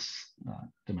anomalous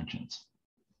dimensions.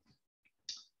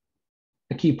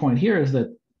 A key point here is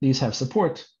that these have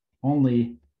support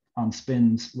only on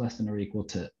spins less than or equal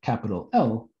to capital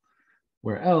L,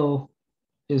 where L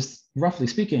is, roughly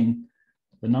speaking,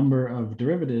 the number of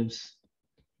derivatives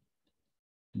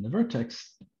in the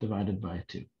vertex divided by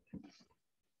 2.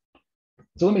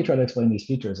 So let me try to explain these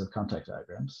features of contact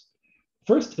diagrams.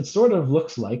 First, it sort of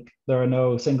looks like there are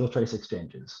no single trace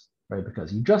exchanges, right?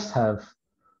 Because you just have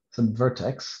some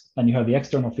vertex and you have the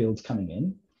external fields coming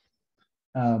in.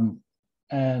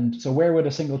 And so where would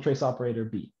a single trace operator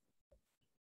be?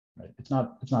 Right? It's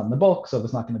not in the bulk, so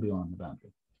there's not going to be one on the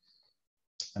boundary.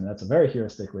 And that's a very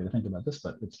heuristic way to think about this,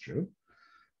 but it's true.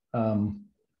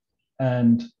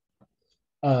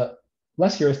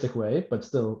 Less heuristic way, but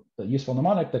still a useful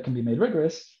mnemonic that can be made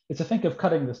rigorous, is to think of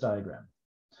cutting this diagram.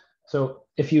 So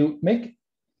if you make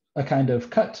a kind of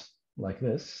cut like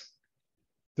this,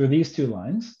 through these two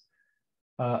lines,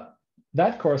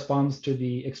 that corresponds to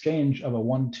the exchange of a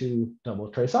 1-2 double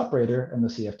trace operator in the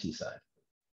CFT side.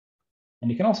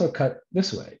 And you can also cut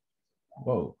this way.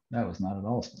 Whoa, that was not at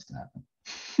all supposed to happen.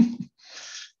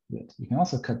 Good. You can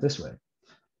also cut this way.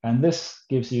 And this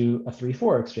gives you a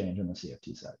 3-4 exchange on the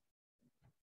CFT side.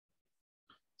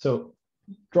 So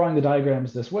drawing the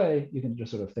diagrams this way, you can just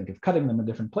sort of think of cutting them in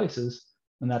different places,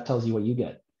 and that tells you what you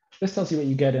get. This tells you what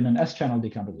you get in an S-channel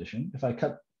decomposition. If I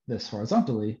cut this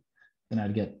horizontally, then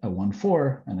I'd get a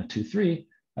 1-4 and a 2-3.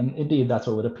 And indeed, that's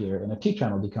what would appear in a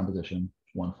T-channel decomposition.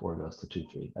 1-4 goes to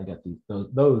 2-3. I get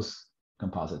those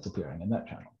composites appearing in that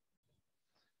channel.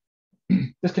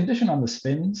 This condition on the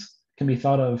spins can be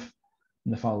thought of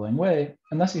in the following way.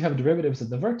 Unless you have derivatives of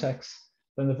the vertex,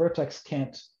 then the vertex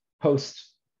can't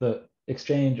host the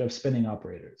exchange of spinning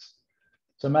operators.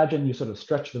 So imagine you sort of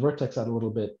stretch the vertex out a little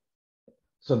bit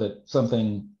so that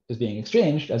something is being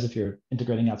exchanged as if you're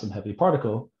integrating out some heavy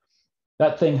particle.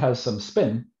 That thing has some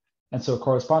spin. And so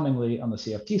correspondingly on the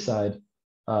CFT side,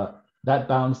 that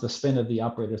bounds the spin of the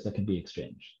operators that can be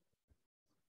exchanged.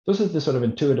 This is the sort of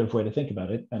intuitive way to think about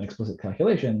it, and explicit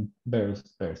calculation bears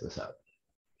this out.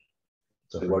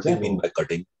 So for what example, do you mean by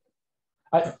cutting?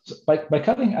 By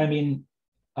cutting, I mean,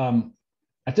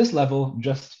 at this level,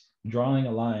 just drawing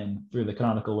a line through the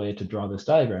canonical way to draw this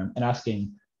diagram and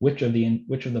asking which of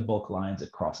the bulk lines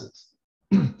it crosses.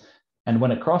 And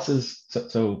when it crosses,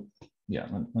 so yeah,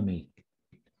 let me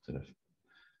sort of,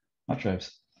 not sure.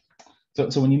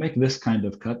 So when you make this kind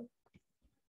of cut,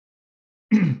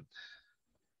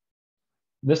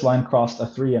 this line crossed a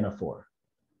 3 and a 4.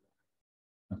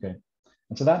 Okay,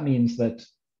 and so that means that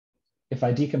if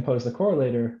I decompose the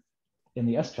correlator in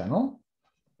the S channel,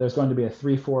 there's going to be a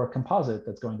 3-4 composite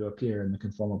that's going to appear in the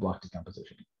conformal block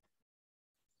decomposition.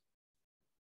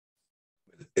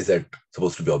 Is that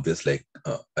supposed to be obvious? Like,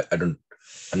 I'm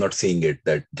not seeing it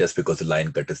that just because the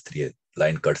line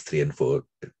cuts 3 and 4.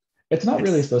 It's not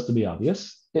really supposed to be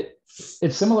obvious.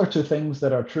 It's similar to things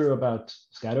that are true about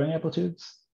scattering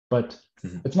amplitudes, but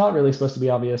it's not really supposed to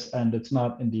be obvious, and it's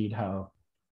not indeed how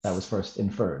that was first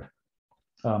inferred.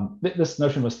 This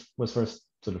notion was first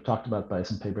sort of talked about by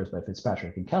some papers by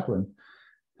Fitzpatrick and Kaplan,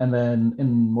 and then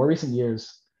in more recent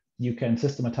years, you can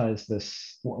systematize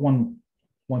this. One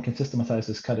can systematize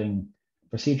this cutting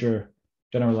procedure,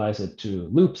 generalize it to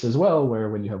loops as well, where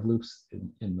when you have loops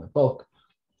in the bulk,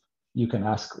 you can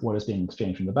ask what is being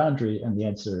exchanged from the boundary, and the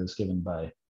answer is given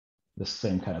by this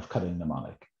same kind of cutting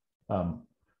mnemonic.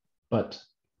 But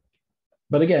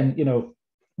again, you know,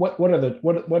 what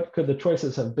could the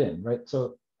choices have been, right?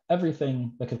 So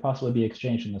everything that could possibly be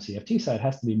exchanged in the CFT side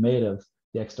has to be made of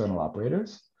the external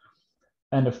operators.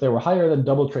 And if they were higher than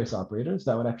double trace operators,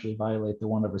 that would actually violate the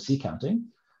 1/C counting.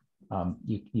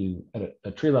 You at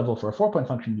a tree level for a 4-point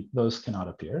function, those cannot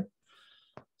appear.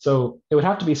 So it would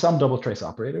have to be some double trace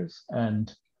operators.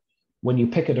 And when you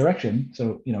pick a direction,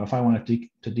 so you know, if I wanted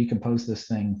to decompose this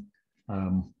thing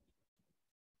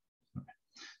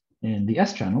in the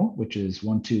S channel, which is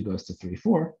 1-2 goes to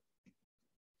 3-4,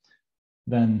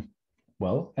 then,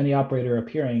 well, any operator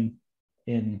appearing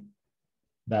in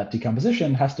that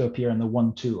decomposition has to appear in the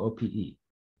 1-2 OPE.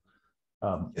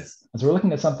 Yes. And so we're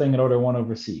looking at something in order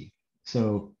 1/C.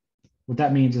 So what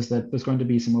that means is that there's going to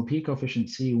be some OP coefficient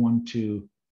C 1, 2,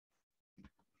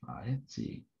 5,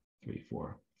 C 3,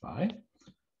 4, 5.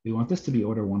 We want this to be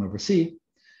order 1/C.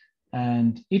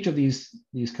 And each of these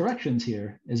corrections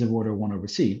here is of order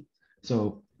 1/C.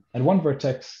 So at one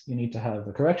vertex, you need to have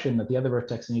a correction. At the other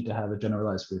vertex, you need to have a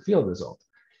generalized free field result.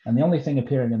 And the only thing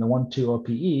appearing in the 1-2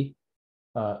 OPE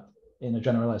in a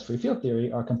generalized free field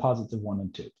theory are composites of 1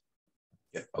 and 2.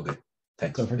 Yeah, okay,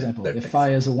 thanks. So for example, if makes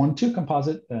phi is a 1-2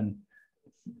 composite, then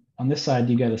on this side,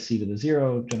 you get a C to the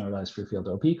 0 generalized free field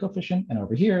OP coefficient. And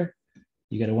over here,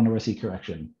 you get a 1/C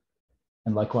correction.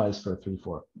 And likewise for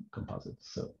 3-4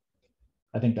 composites. So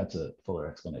I think that's a fuller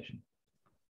explanation.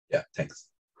 Yeah, thanks.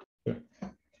 Sure.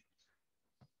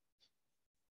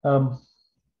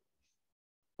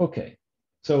 Okay,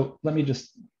 so let me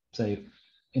just say,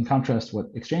 in contrast, what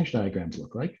exchange diagrams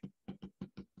look like,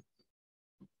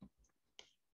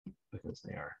 because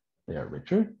they are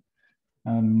richer.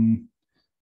 And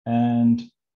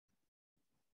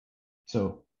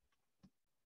so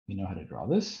we know how to draw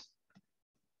this.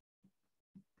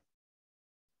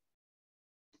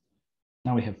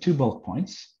 Now we have 2 bulk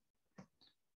points,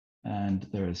 and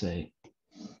there is a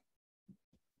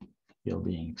field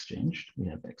being exchanged. We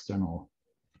have external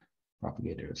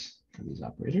propagators for these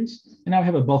operators. And now we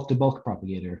have a bulk to bulk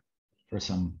propagator for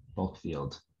some bulk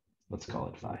field. Let's call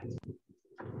it phi.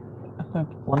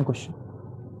 One question.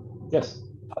 Yes.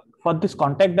 for this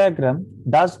contact diagram,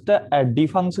 does the D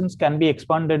functions can be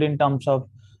expanded in terms of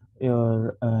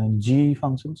your G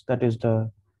functions? That is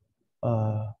the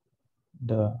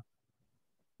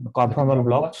conformal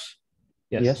blocks.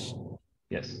 Yes.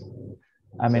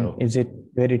 I mean, is it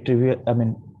very trivial? I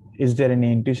mean, is there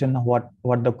any intuition of what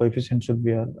the coefficient should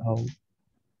be, or how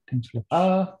things look?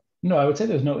 No, I would say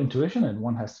there's no intuition, and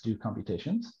one has to do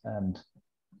computations. And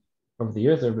over the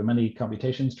years, there have been many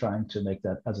computations trying to make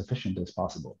that as efficient as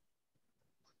possible.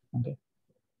 Okay.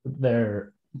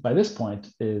 There, by this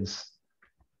point, is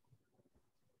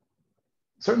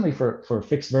certainly for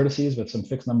fixed vertices with some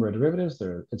fixed number of derivatives,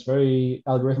 it's very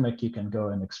algorithmic. You can go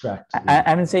and extract.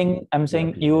 I'm saying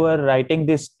you are writing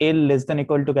this L less than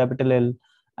equal to capital L,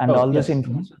 and all these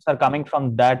informations are coming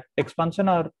from that expansion,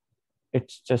 or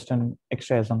it's just an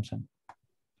extra assumption?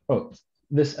 Oh,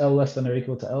 this L less than or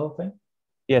equal to L thing?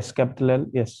 Yes, capital L,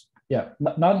 yes. Yeah,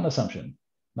 not an assumption.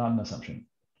 Not an assumption.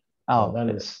 Oh, so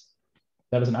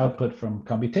that is an output from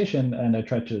computation, and I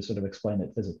tried to sort of explain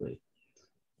it physically.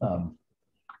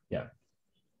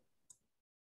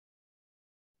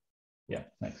 Yeah,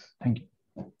 thanks. Thank you.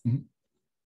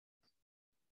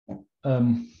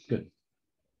 Good.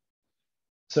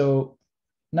 So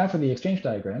now for the exchange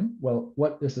diagram, well,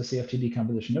 what is the CFT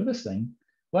decomposition of this thing?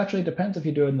 Well, actually, it depends if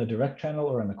you do it in the direct channel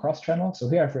or in the cross channel. So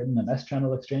here I've written an S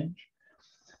channel exchange.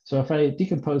 So if I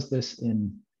decompose this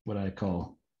in what I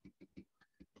call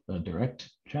the direct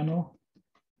channel,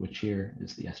 which here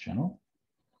is the S channel.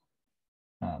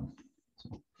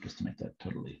 So just to make that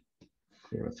totally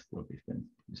clear with what we've been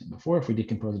using before, if we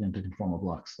decompose it into conformal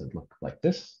blocks that look like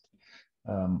this,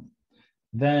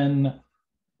 then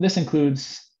this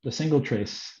includes the single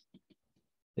trace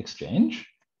exchange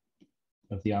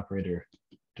of the operator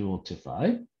dual to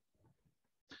phi,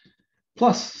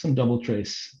 plus some double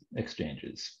trace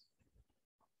exchanges.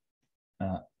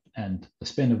 And the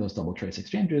spin of those double trace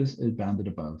exchanges is bounded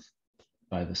above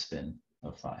by the spin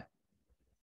of phi.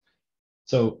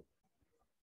 So,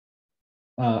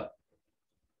 right,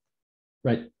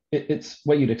 it's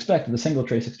what you'd expect. The single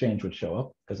trace exchange would show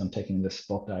up because I'm taking this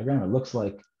bulk diagram. It looks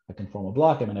like a conformal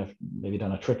block. I mean, I've maybe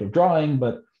done a trick of drawing,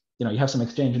 but you know, you have some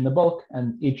exchange in the bulk,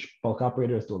 and each bulk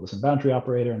operator is dual to some boundary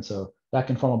operator, and so that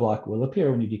conformal block will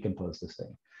appear when you decompose this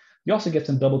thing. You also get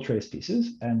some double trace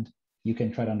pieces, and you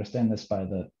can try to understand this by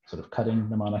the sort of cutting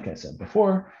mnemonic I said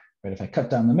before. Right, if I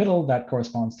cut down the middle, that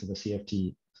corresponds to the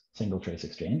CFT single trace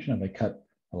exchange, and if I cut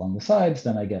along the sides,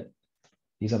 then I get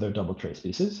these other double trace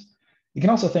pieces. You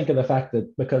can also think of the fact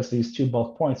that because these two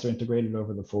bulk points are integrated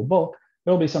over the full bulk,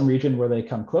 there will be some region where they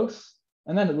come close,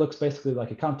 and then it looks basically like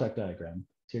a contact diagram.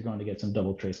 So you're going to get some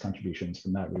double trace contributions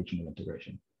from that region of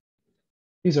integration.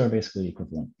 These are basically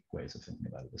equivalent ways of thinking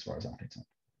about it as far as I'm concerned.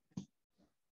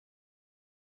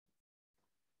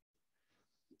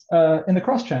 In the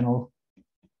cross channel,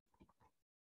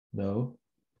 though,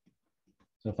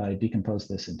 so if I decompose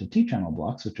this into T-channel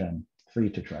blocks, which I'm free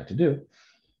to try to do,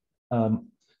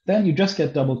 then you just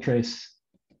get double trace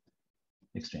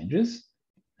exchanges,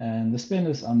 and the spin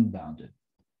is unbounded.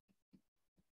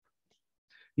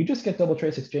 You just get double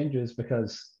trace exchanges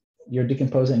because you're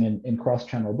decomposing in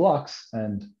cross-channel blocks,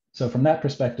 and so from that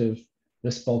perspective,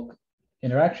 this bulk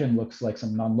interaction looks like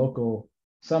some non-local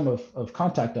sum of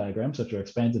contact diagrams, which are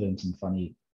expanded in some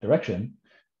funny direction,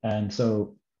 and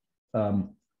so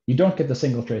you don't get the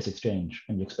single trace exchange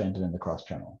when you expand it in the cross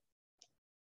channel.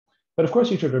 But of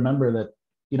course, you should remember that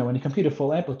when you compute a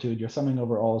full amplitude, you're summing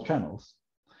over all channels.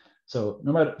 So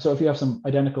if you have some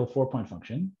identical 4-point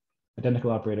function,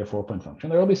 identical operator 4-point function,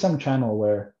 there will be some channel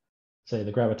where, say,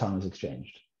 the graviton is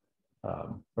exchanged,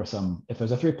 or if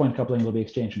there's a 3-point coupling, it'll be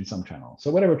exchanged in some channel.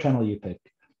 So whatever channel you pick,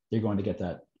 you're going to get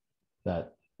that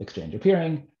exchange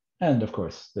appearing. And of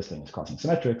course, this thing is crossing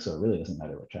symmetric, so it really doesn't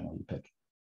matter what channel you pick.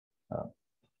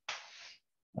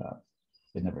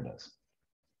 It never does.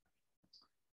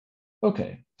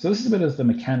 Okay, so this is a bit of the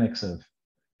mechanics of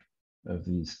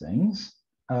these things.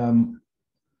 Let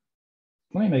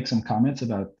me make some comments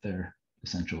about their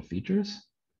essential features,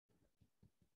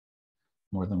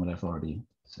 more than what I've already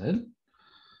said.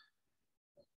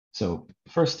 So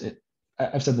first,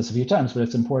 I've said this a few times, but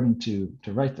it's important to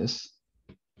write this.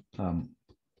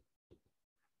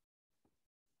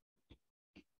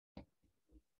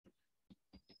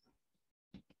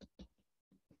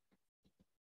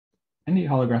 Any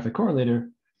holographic correlator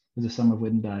is a sum of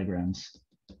Witten diagrams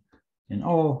in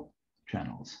all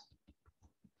channels.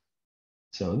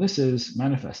 So this is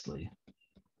manifestly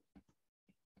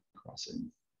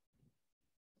crossing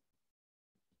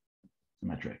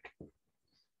symmetric.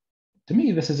 To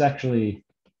me, this is actually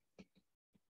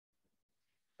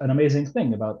an amazing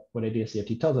thing about what AdS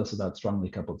CFT tells us about strongly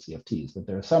coupled CFTs, that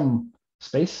there's some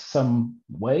space, some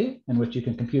way in which you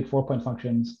can compute 4-point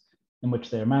functions in which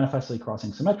they're manifestly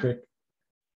crossing symmetric,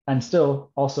 and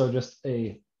still also just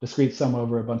a discrete sum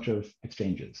over a bunch of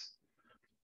exchanges.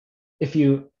 If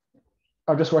you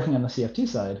are just working on the CFT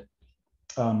side,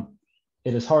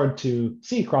 it is hard to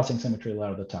see crossing symmetry a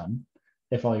lot of the time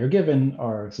if all you're given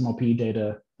are some OP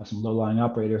data, some low-lying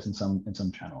operators in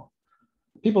some channel.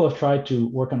 People have tried to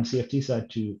work on the CFT side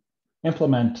to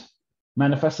implement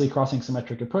manifestly crossing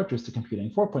symmetric approaches to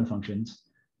computing 4-point functions.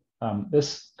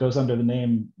 This goes under the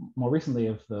name more recently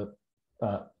of the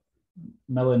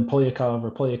Mellin-Polyakov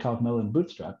or Polyakov-Mellin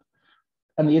Bootstrap.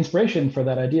 And the inspiration for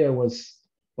that idea was,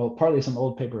 well, partly some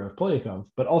old paper of Polyakov,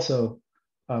 but also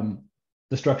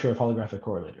the structure of holographic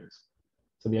correlators.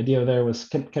 So the idea there was,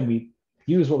 can we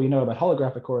use what we know about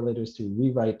holographic correlators to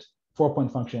rewrite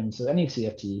 4-point functions of any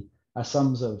CFT as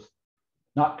sums of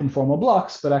not conformal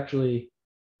blocks, but actually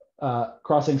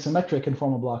crossing symmetric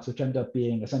conformal blocks, which end up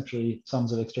being essentially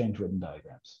sums of exchange written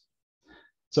diagrams.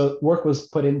 So work was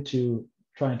put into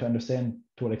trying to understand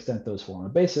to what extent those form a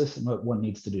basis and what one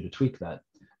needs to do to tweak that.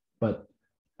 But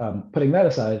putting that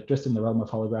aside, just in the realm of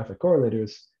holographic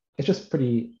correlators, it's just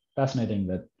pretty fascinating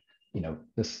that, you know,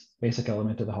 this basic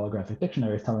element of the holographic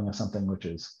dictionary is telling us something which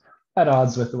is at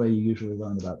odds with the way you usually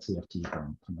learn about CFT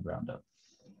from the ground up.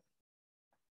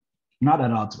 Not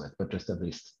at odds with, but just at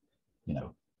least, you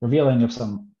know, revealing of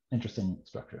some interesting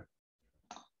structure.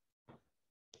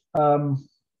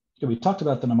 We talked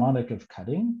about the mnemonic of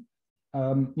cutting.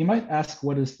 You might ask,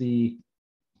 what is the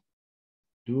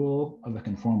dual of a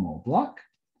conformal block?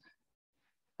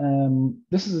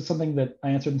 This is something that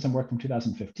I answered in some work from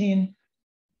 2015.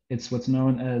 It's what's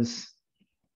known as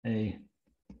a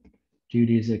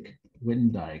geodesic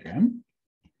Witten diagram.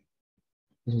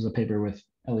 This was a paper with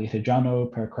Elliot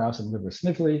Hijano, Per Krause, and River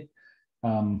Snively.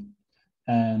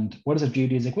 And what is a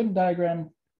geodesic Witten diagram?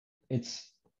 It's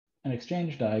an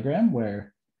exchange diagram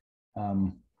where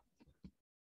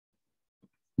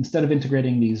instead of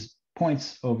integrating these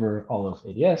points over all of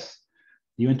AdS,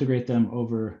 you integrate them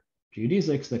over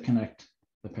geodesics that connect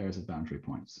the pairs of boundary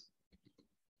points,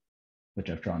 which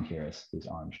I've drawn here as these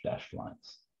orange dashed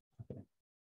lines. Okay.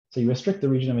 So you restrict the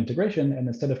region of integration, and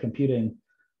instead of computing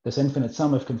this infinite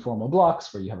sum of conformal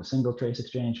blocks where you have a single trace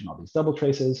exchange and all these double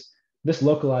traces, this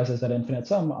localizes that infinite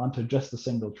sum onto just the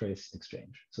single trace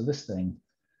exchange. So this thing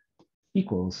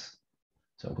equals,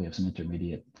 so if we have some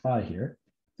intermediate phi here,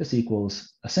 this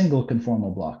equals a single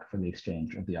conformal block for the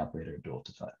exchange of the operator dual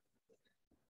to phi.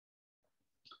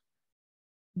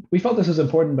 We felt this was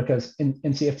important because in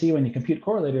CFT, when you compute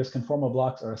correlators, conformal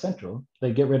blocks are essential.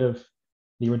 They get rid of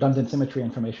the redundant symmetry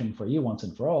information for you once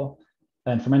and for all.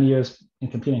 And for many years in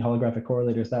computing holographic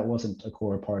correlators, that wasn't a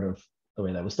core part of the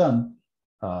way that was done.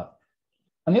 On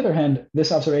the other hand,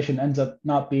 this observation ends up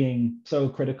not being so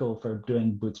critical for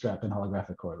doing Bootstrap and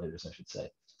holographic correlators, I should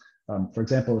say. For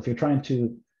example, if you're trying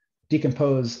to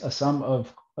decompose a sum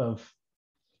of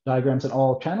diagrams in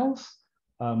all channels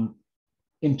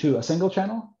into a single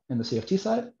channel in the CFT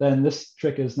side, then this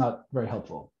trick is not very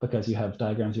helpful because you have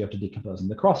diagrams you have to decompose in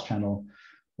the cross channel,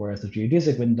 whereas the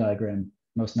geodesic Witten diagram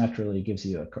most naturally gives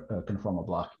you a conformal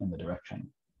block in the direct channel.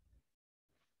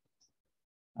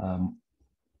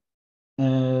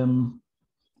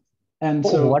 And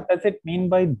so what does it mean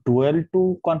by dual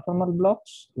to conformal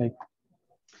blocks? Like,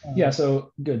 yeah,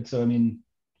 so good. So I mean,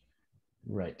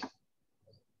 right.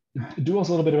 Dual is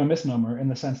a little bit of a misnomer in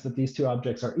the sense that these two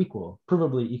objects are equal,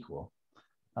 provably equal.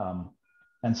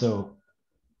 And so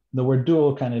the word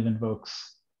dual kind of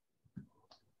invokes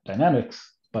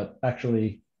dynamics, but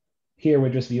actually here we're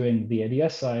just viewing the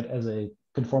AdS side as a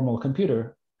conformal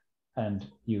computer, and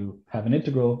you have an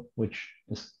integral which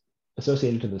is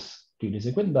associated to this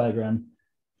geodesic Witten diagram,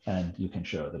 and you can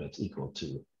show that it's equal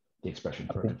to the expression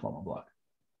for a conformal block.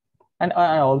 And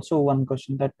I also one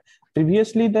question that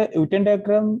previously the Witten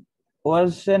diagram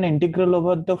was an integral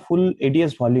over the full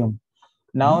AdS volume.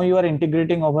 Now you are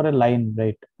integrating over a line,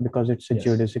 right? Because it's a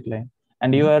geodesic line.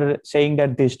 And you are saying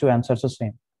that these two answers are the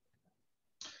same.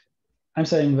 I'm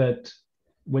saying that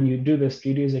when you do this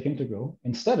geodesic integral,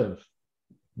 instead of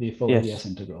the full AdS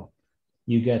integral,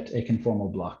 you get a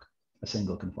conformal block, a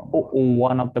single conformal block.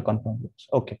 One of the conformal blocks.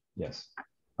 Okay. Yes.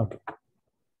 Okay.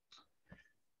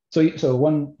 So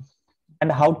one.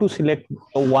 And how to select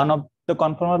one of the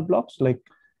conformal blocks? Like,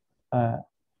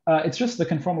 it's just the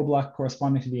conformal block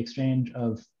corresponding to the exchange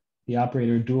of the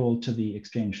operator dual to the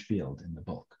exchange field in the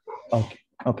bulk. Okay.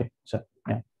 Okay. So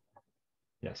yeah.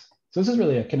 Yes. So this is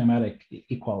really a kinematic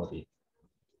equality,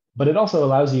 but it also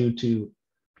allows you to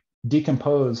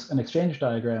decompose an exchange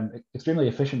diagram extremely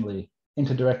efficiently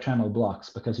into direct channel blocks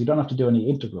because you don't have to do any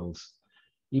integrals.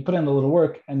 You put in a little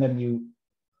work and then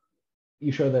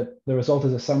you show that the result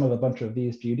is a sum of a bunch of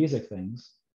these geodesic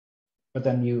things, but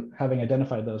then you, having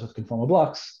identified those with conformal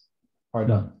blocks, are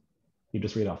done. You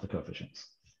just read off the coefficients.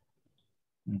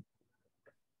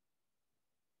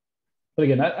 But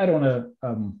again, I don't want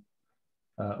to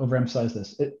overemphasize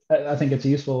this. I think it's a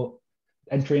useful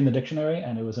entry in the dictionary,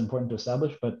 and it was important to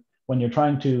establish. But when you're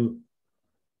trying to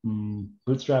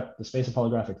bootstrap the space of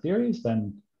holographic theories,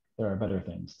 then there are better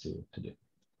things to do.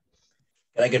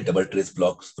 Can I get double trace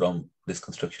blocks from this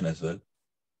construction as well?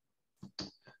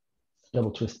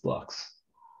 Double twist blocks.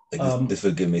 Like this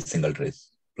will give me single trace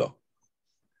block.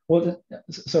 Well,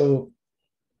 so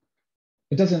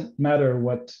it doesn't matter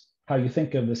how you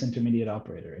think of this intermediate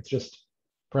operator. It's just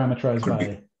parameterized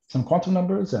by some quantum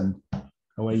numbers, and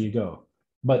away you go.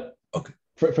 But okay,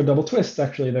 for double twists,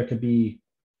 actually, there could be.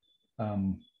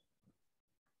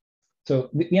 So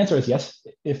the answer is yes.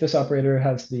 If this operator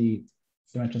has the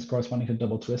dimensions corresponding to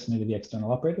double twist, maybe the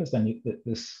external operators, then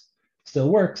this still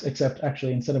works, except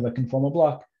actually instead of a conformal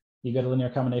block, you get a linear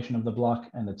combination of the block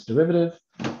and its derivative,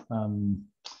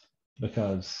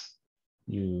 because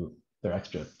there are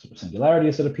extra sort of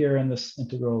singularities that appear in this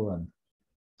integral. And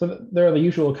so there are the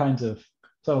usual kinds of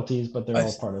subtleties, but they're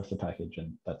all part of the package,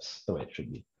 and that's the way it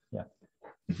should be. Yeah.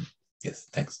 Yes,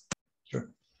 thanks.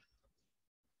 Sure.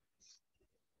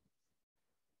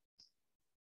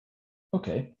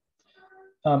 Okay.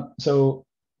 So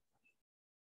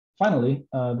finally,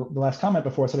 the last comment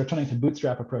before sort of turning to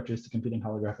bootstrap approaches to computing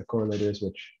holographic correlators,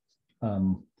 which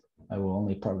I will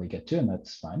only partly get to, and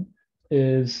that's fine,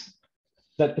 is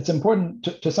that it's important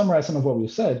to summarize some of what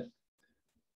we've said.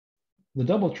 The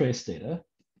double trace data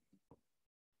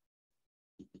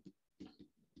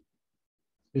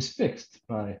is fixed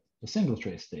by the single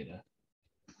trace data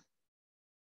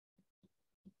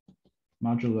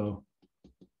modulo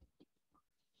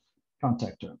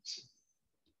contact terms.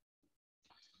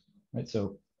 Right,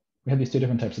 so we have these two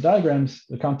different types of diagrams.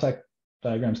 The contact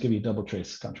diagrams give you double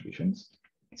trace contributions.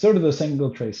 So do the single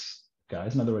trace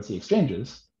guys, in other words, the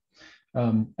exchanges.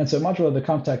 And so modulo the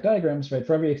contact diagrams, right,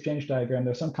 for every exchange diagram,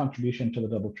 there's some contribution to the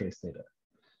double trace data.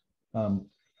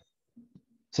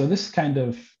 So this kind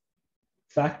of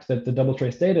fact that the double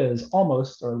trace data is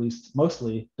almost, or at least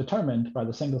mostly, determined by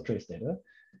the single trace data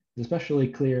is especially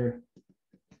clear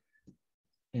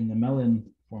in the Mellin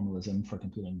formalism for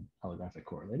computing holographic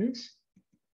correlators.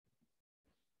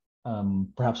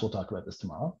 Perhaps we'll talk about this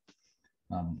tomorrow.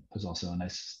 There's also a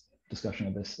nice discussion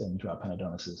of this in Joao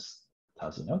Panadonis's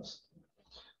Tazi notes.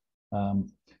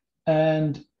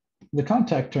 And the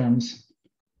contact terms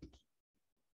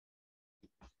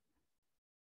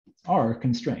are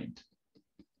constrained.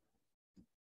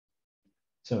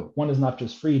 So one is not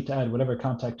just free to add whatever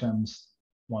contact terms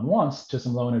one wants to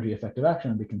some low energy effective action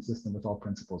and be consistent with all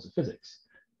principles of physics.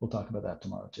 We'll talk about that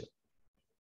tomorrow too.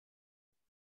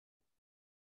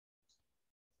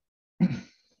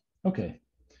 Okay,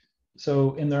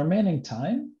 so in the remaining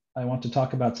time, I want to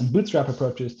talk about some bootstrap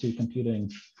approaches to computing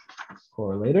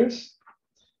correlators.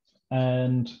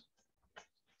 And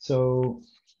so,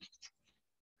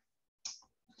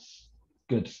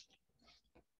 good.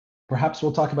 Perhaps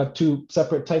we'll talk about two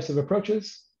separate types of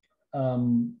approaches,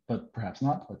 but perhaps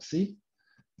not. Let's see.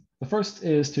 The first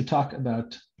is to talk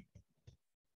about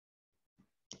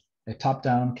a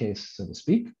top-down case, so to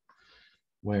speak,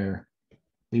 where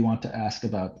we want to ask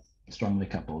about strongly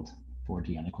coupled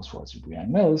 4D n equals 4 super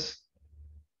Yang mills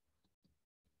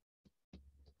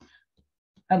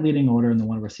at leading order in the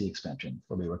 1/C expansion,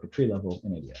 where we work at tree level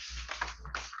in AdS.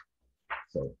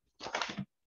 So,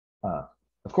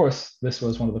 of course, this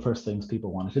was one of the first things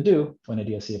people wanted to do when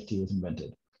AdS CFT was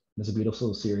invented. There's a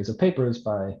beautiful series of papers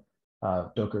by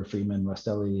Doker, Freeman,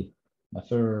 Rastelli,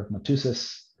 Mathur,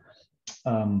 Matusis,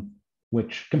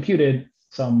 which computed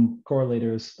some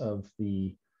correlators of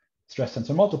the stress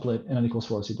tensor multiplet in n equals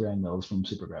 4 super Yang mills from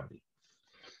supergravity.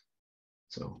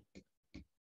 So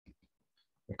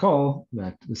recall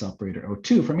that this operator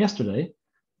O2 from yesterday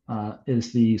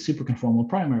is the superconformal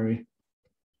primary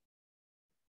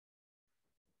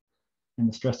in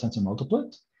the stress tensor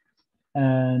multiplet.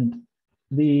 And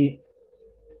the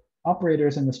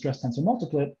operators in the stress tensor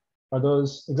multiplet are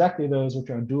exactly those which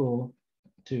are dual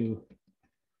to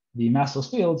the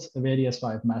massless fields of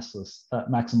AdS5 massless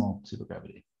maximal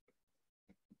supergravity.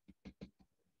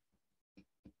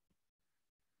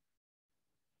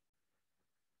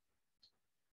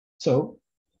 So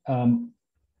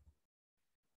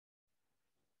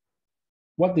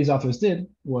what these authors did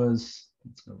was,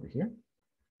 let's go over here.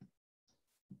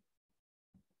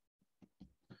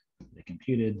 They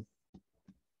computed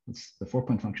it's the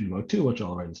 4-point function of O2, which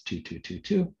I'll write as 2, 2, 2,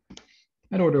 2,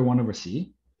 at order 1 over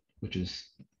C, which is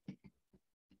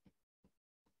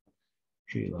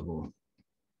tree level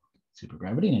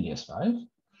supergravity in AdS5.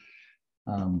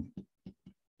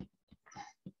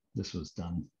 This was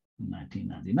done in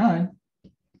 1999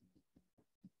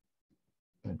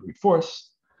 by brute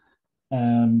force.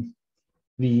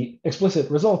 The explicit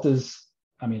result is,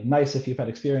 I mean, nice if you've had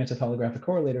experience with holographic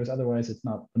correlators, otherwise it's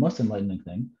not the most enlightening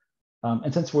thing.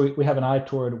 And since we have an eye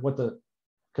toward what the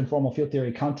conformal field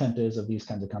theory content is of these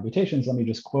kinds of computations, let me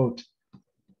just quote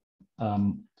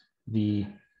the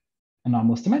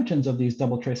anomalous dimensions of these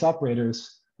double trace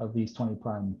operators of these 20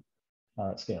 prime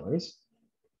scalars.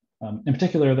 In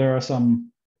particular, there are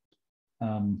some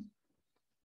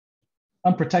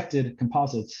unprotected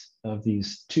composites of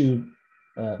these two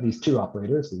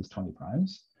operators, these 20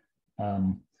 primes.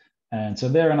 And so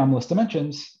their anomalous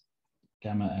dimensions,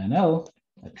 gamma and L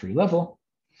at tree level,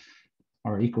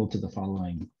 are equal to the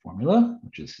following formula,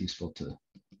 which is useful to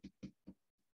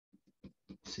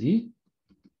see.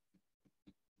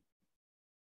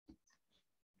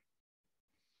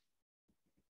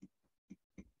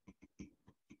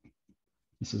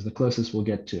 This is the closest we'll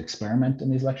get to experiment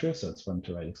in these lectures, so it's fun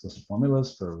to write explicit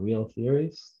formulas for real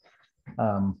theories.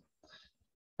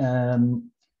 And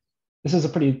this is a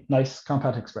pretty nice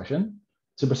compact expression.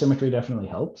 Supersymmetry definitely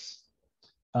helps,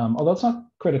 although it's not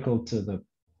critical to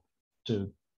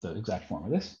the exact form of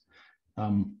this.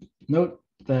 Note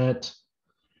that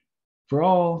for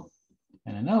all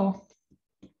n and L,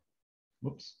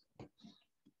 whoops,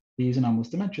 these anomalous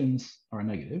dimensions are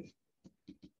negative.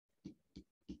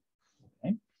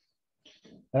 Okay.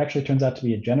 That actually turns out to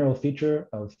be a general feature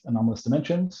of anomalous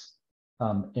dimensions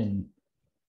in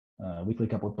weakly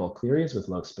coupled bulk theories with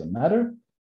low spin matter,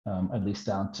 at least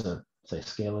down to, say,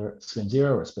 scalar spin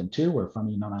 0 or spin 2, where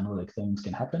funny non-analytic things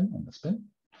can happen in the spin.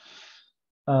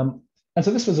 And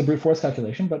so this was a brute force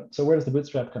calculation, but so where does the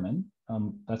bootstrap come in?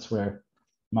 That's where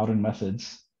modern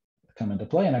methods come into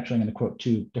play. And actually, I'm going to quote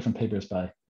 2 different papers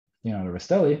by Leonardo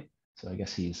Rastelli. So I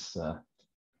guess he's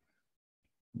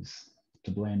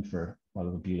to blame for a lot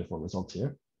of the beautiful results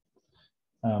here.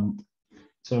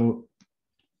 So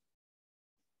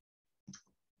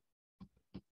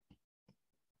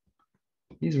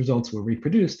these results were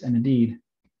reproduced and indeed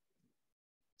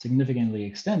significantly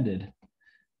extended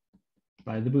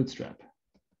by the bootstrap.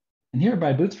 And here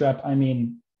by bootstrap, I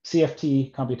mean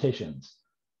CFT computations,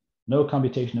 no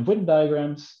computation of Witten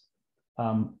diagrams,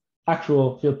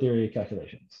 actual field theory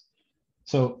calculations.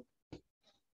 So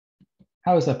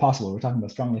how is that possible? We're talking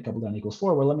about strongly coupled n equals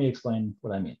 4. Well, let me explain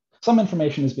what I mean. Some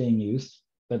information is being used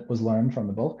that was learned from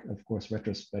the bulk. Of course,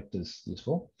 retrospect is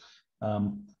useful.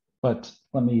 But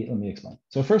let me explain.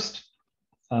 So first,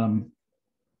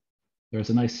 there's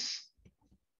a nice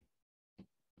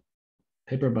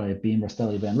paper by Beam,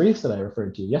 Rastelli, Van Rees that I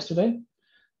referred to yesterday.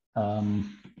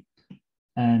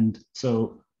 And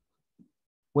so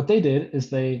what they did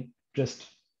is they just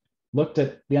looked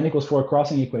at the n equals 4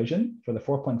 crossing equation for the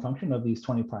 4-point function of these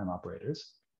 20 prime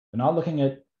operators. They're not looking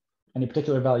at any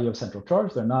particular value of central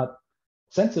charge. They're not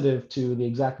sensitive to the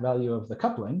exact value of the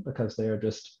coupling because they are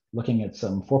just looking at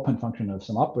some 4-point function of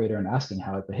some operator and asking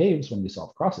how it behaves when you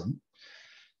solve crossing.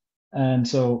 And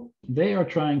so they are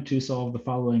trying to solve the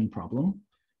following problem,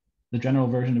 the general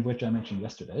version of which I mentioned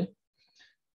yesterday.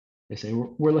 They say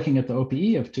we're looking at the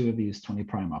OPE of 2 of these 20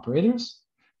 prime operators.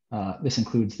 This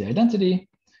includes the identity.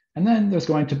 And then there's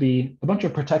going to be a bunch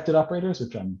of protected operators,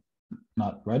 which I'm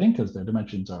not writing because their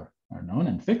dimensions are known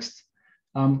and fixed.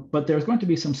 But there's going to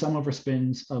be some sum over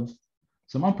spins of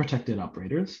some unprotected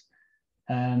operators.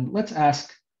 And let's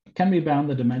ask, can we bound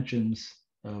the dimensions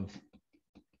of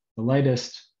the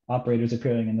lightest operators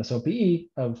appearing in this OPE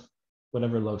of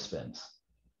whatever low spins,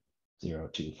 0,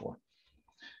 2, 4?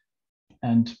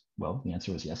 And well, the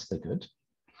answer is yes, they could.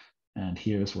 And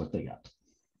here's what they got.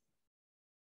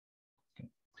 Okay.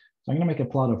 So I'm going to make a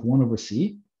plot of 1 over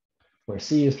C, where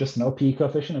C is just an OPE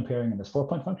coefficient appearing in this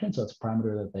 4-point function. So it's a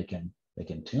parameter that they can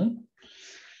tune.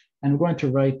 And we're going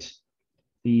to write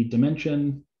the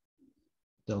dimension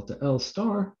delta L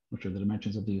star, which are the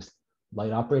dimensions of these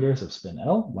light operators of spin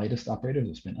L, lightest operators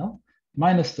of spin L,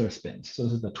 minus their spins. So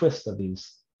this is the twist of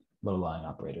these low-lying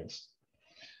operators.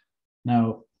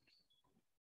 Now,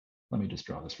 let me just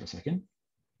draw this for a second.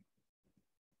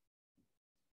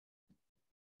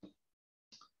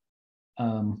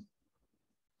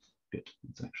 Good,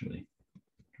 let's actually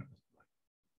try this.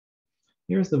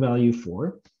 Here's the value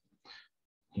 4.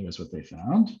 Here's what they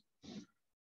found.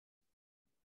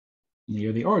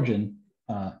 Near the origin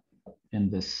in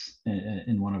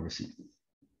 1 over C.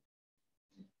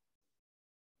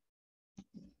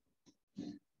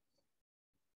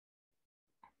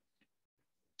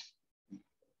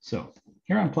 So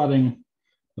here I'm plotting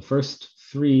the first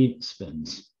 3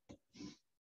 spins.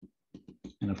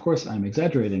 And of course, I'm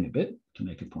exaggerating a bit to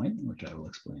make a point, which I will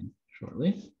explain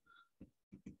shortly.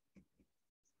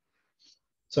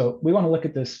 So we want to look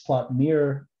at this plot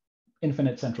near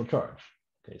infinite central charge.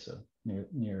 Okay, so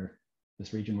near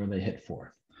this region where they hit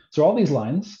 4. So all these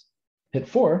lines hit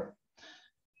 4,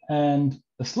 and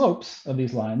the slopes of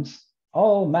these lines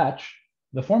all match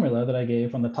the formula that I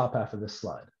gave on the top half of this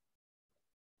slide,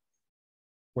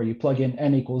 where you plug in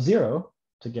n equals 0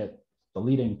 to get the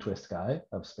leading twist guy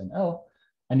of spin L,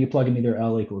 and you plug in either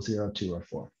L equals 0, 2, or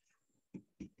 4.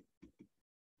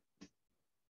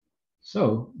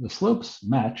 So the slopes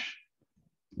match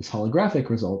this holographic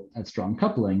result at strong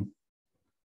coupling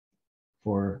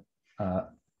for the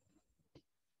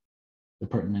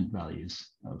pertinent values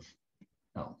of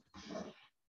L.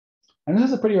 And this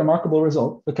is a pretty remarkable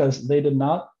result because they did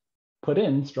not put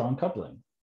in strong coupling.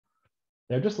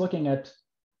 They're just looking at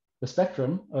the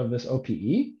spectrum of this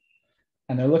OPE,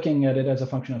 and they're looking at it as a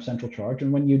function of central charge.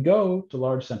 And when you go to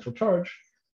large central charge,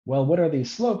 well, what are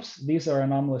these slopes? These are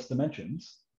anomalous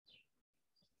dimensions.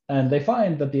 And they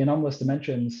find that the anomalous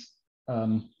dimensions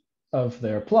of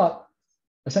their plot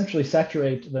essentially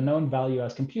saturate the known value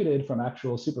as computed from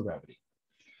actual supergravity.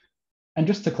 And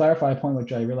just to clarify a point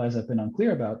which I realize I've been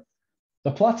unclear about,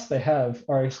 the plots they have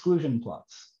are exclusion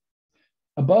plots.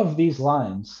 Above these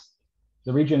lines,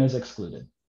 the region is excluded.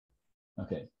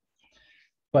 Okay.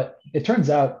 But it turns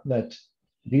out that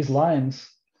these lines,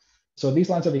 so these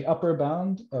lines are the upper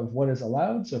bound of what is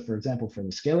allowed. So for example, for the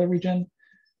scalar region,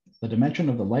 the dimension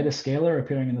of the lightest scalar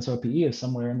appearing in this OPE is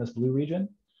somewhere in this blue region.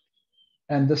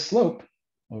 And the slope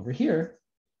over here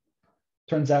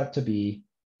turns out to be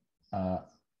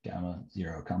gamma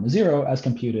 0, 0 as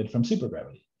computed from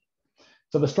supergravity.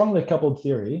 So the strongly coupled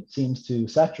theory seems to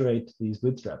saturate these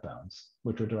bootstrap bounds,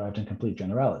 which were derived in complete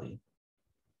generality.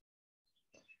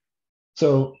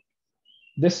 So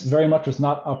this very much was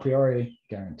not a priori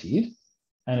guaranteed.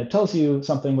 And it tells you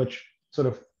something which sort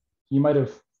of you might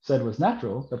have said was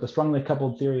natural, that the strongly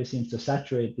coupled theory seems to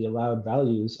saturate the allowed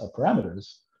values of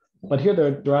parameters. But here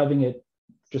they're deriving it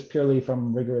just purely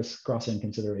from rigorous crossing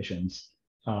considerations.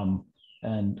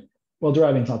 And well,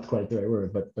 deriving is not quite the right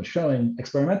word, but showing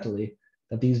experimentally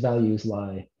that these values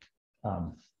lie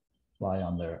on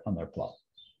their plot.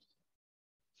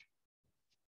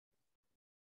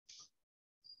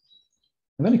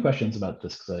 Have any questions about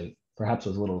this? Because I perhaps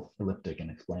was a little elliptic in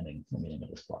explaining the meaning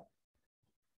of this plot.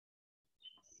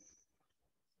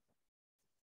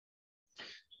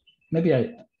 Maybe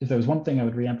if there was one thing I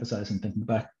would reemphasize in thinking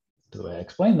back to the way I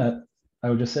explained that, I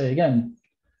would just say again,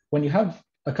 when you have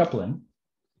a coupling,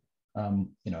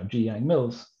 G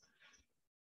Yang-Mills,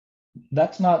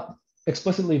 that's not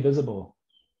explicitly visible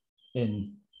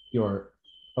in your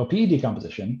OPE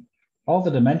decomposition. All the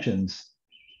dimensions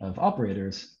of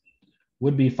operators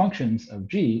would be functions of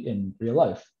G in real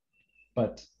life.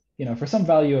 But for some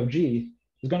value of G,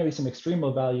 there's going to be some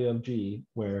extremal value of G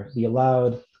where the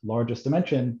allowed largest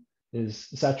dimension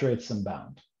saturates some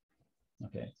bound.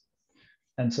 Okay.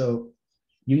 And so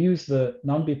you use the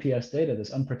non-BPS data, this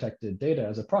unprotected data,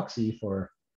 as a proxy for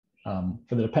the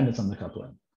dependence on the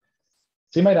coupling.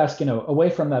 So you might ask, away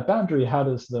from that boundary, how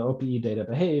does the OPE data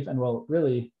behave? And well,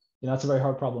 really, it's a very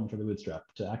hard problem for the Bootstrap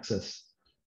to access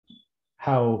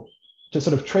to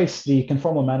sort of trace the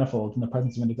conformal manifold in the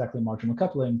presence of an exactly marginal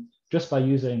coupling just by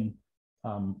using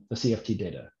the CFT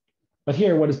data. But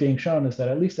here, what is being shown is that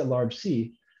at least at large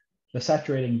C, the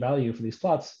saturating value for these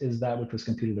plots is that which was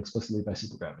computed explicitly by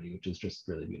supergravity, which is just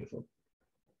really beautiful.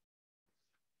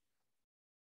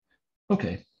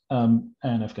 Okay, and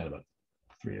I've got about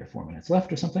 3 or 4 minutes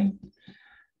left or something.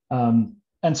 And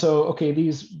so, okay,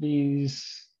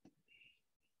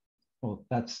 well,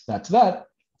 that's that.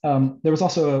 There was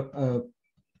also a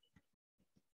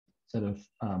set of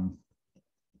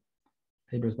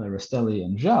papers by Rastelli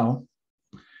and Zhao,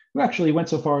 who actually went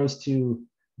so far as to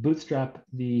bootstrap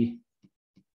the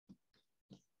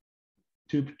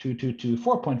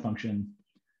 4-point function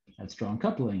at strong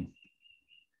coupling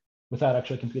without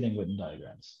actually computing Witten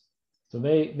diagrams. So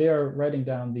they are writing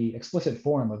down the explicit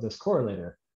form of this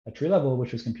correlator at tree level,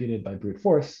 which was computed by brute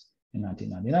force in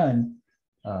 1999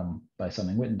 by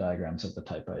summing Witten diagrams of the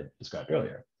type I described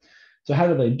earlier. So how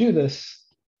do they do this?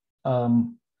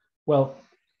 Well,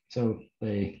 so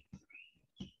they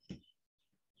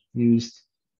used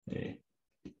a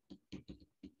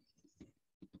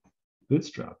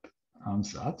bootstrap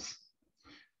ansatz,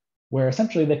 where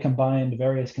essentially they combined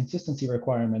various consistency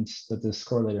requirements that this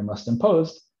correlator must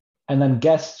impose, and then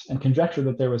guessed and conjectured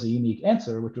that there was a unique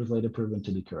answer, which was later proven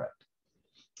to be correct.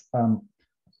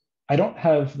 I don't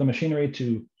have the machinery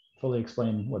to fully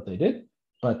explain what they did,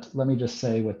 but let me just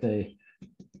say what they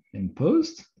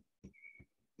imposed.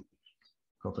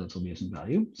 Hopefully this will be of some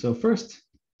value. So first,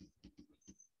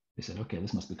 they said, okay,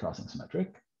 this must be crossing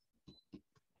symmetric.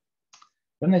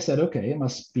 Then they said, okay, it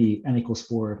must be n equals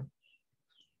 4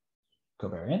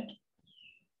 covariant.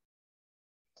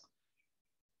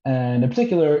 And in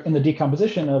particular, in the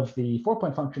decomposition of the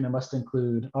 4-point function, it must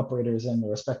include operators in the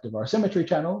respective R symmetry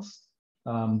channels.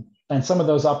 And some of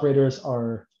those operators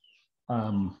are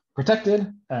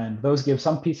protected, and those give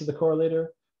some piece of the correlator,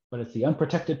 but it's the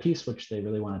unprotected piece which they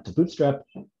really wanted to bootstrap.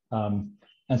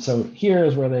 And so here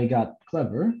is where they got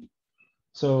clever.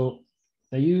 So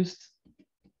they used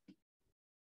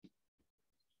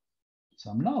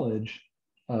some knowledge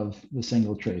of the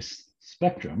single trace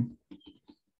spectrum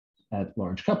at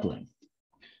large coupling.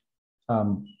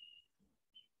 In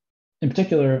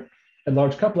particular, at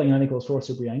large coupling n equals 4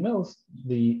 super Yang-Mills,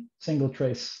 the single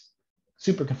trace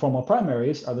superconformal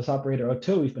primaries are this operator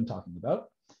O2 we've been talking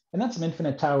about, and that's some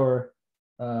infinite tower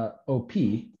OP,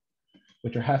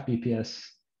 which are half BPS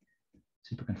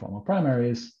superconformal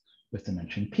primaries with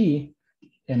dimension P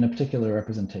in a particular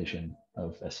representation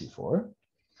of SU4.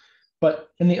 But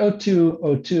in the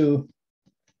O2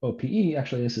 OPE,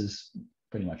 actually this is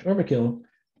pretty much overkill.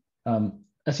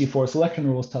 SU4 selection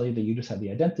rules tell you that you just have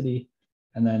the identity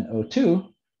and then O2,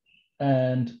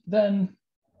 and then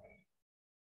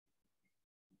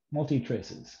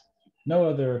multi-traces. No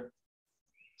other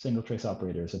single trace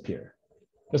operators appear.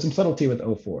 There's some subtlety with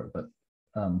O4, but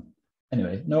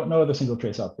anyway, no other single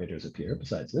trace operators appear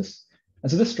besides this.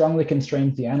 And so this strongly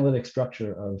constrains the analytic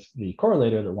structure of the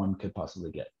correlator that one could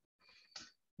possibly get.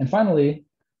 And finally,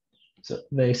 so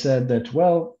they said that,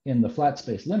 well, in the flat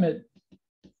space limit,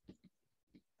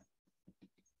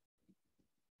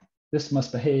 this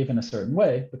must behave in a certain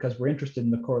way because we're interested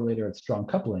in the correlator at strong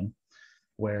coupling,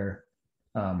 where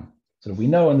sort of we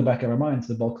know in the back of our minds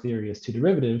the bulk theory has two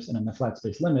derivatives, and in the flat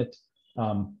space limit,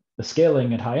 the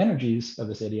scaling at high energies of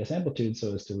this AdS amplitude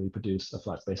so as to reproduce a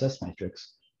flat space S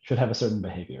matrix should have a certain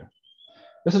behavior.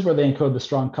 This is where they encode the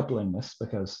strong couplingness,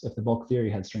 because if the bulk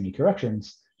theory had stringy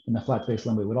corrections, then the flat space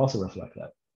limit would also reflect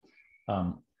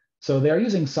that. So they are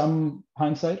using some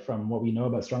hindsight from what we know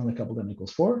about strongly coupled n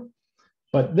equals 4,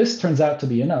 but this turns out to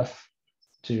be enough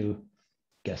to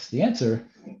guess the answer,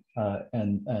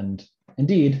 and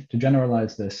indeed to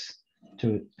generalize this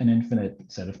to an infinite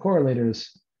set of correlators,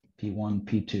 P1,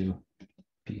 P2,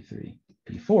 P3,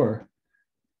 P4,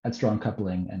 at strong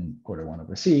coupling and order 1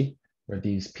 over C, where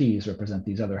these P's represent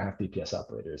these other half BPS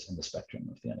operators in the spectrum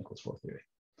of the n equals 4 theory.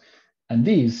 And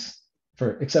these,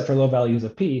 except for low values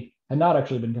of P, had not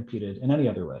actually been computed in any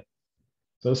other way.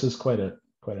 So this is quite a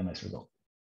nice result.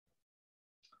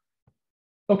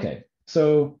 Okay,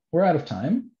 so we're out of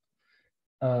time,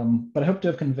 but I hope to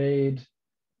have conveyed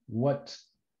what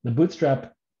the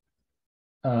Bootstrap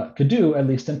could do, at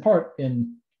least in part,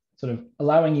 in sort of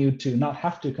allowing you to not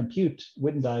have to compute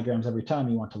Witten diagrams every time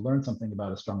you want to learn something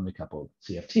about a strongly coupled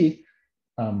CFT.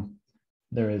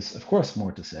 There is, of course,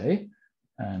 more to say,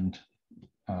 and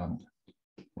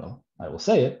well, I will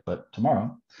say it, but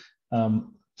tomorrow.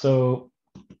 So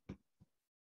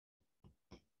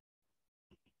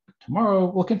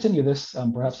tomorrow we'll continue this.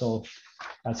 Perhaps I'll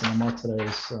add some remarks that I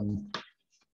was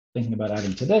thinking about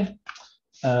adding today.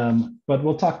 But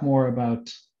we'll talk more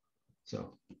about,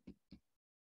 so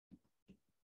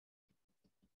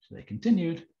they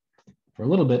continued for a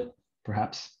little bit,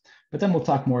 perhaps, but then we'll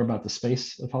talk more about the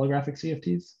space of holographic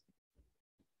CFTs.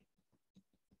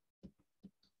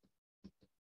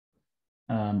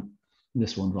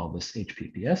 This will involve this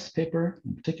HPPS paper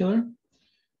in particular,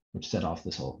 which set off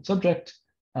this whole subject,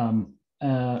 and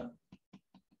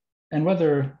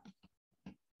whether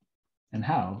and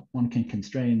how one can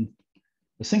constrain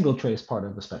the single trace part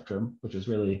of the spectrum, which is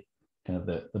really kind of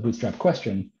the Bootstrap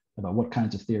question about what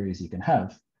kinds of theories you can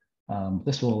have.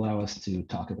 This will allow us to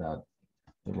talk about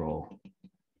the role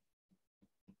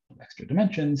of extra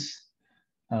dimensions.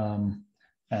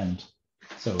 And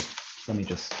so let me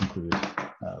just conclude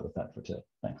with that for today.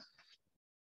 Thanks.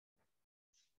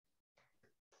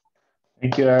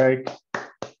 Thank you, Eric.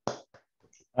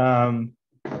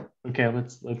 Okay,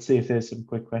 let's see if there's some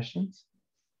quick questions.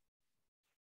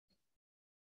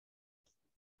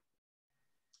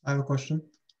 I have a question.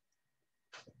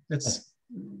 It's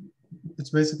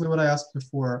basically what I asked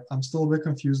before. I'm still a bit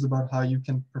confused about how you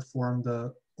can perform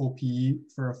the OPE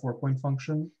for a 4-point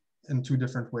function in 2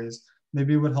 different ways.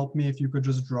 Maybe it would help me if you could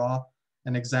just draw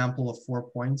an example of 4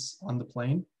 points on the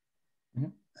plane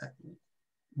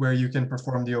where you can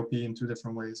perform the OPE in 2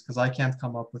 different ways, because I can't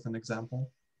come up with an example.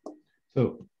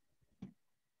 So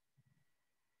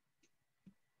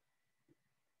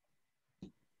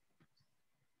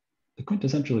the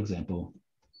quintessential example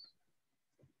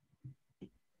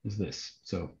is this.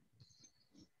 So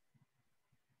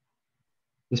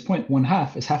this point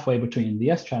 1/2 is halfway between the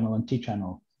S channel and T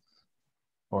channel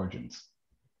origins.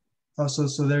 Oh,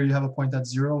 so there you have a point at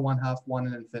 0, 1/2, 1,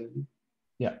 and infinity.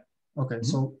 Yeah. Okay,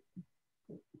 Mm-hmm.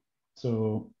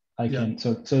 So I Yeah.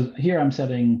 can, so here I'm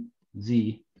setting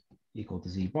Z equal to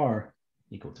Z bar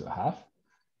equal to 1/2.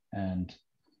 And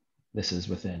this is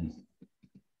within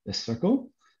this circle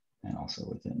and also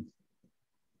within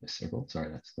this circle. Sorry,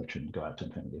 that shouldn't go out to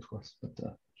infinity, of course, but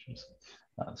it's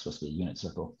supposed to be a unit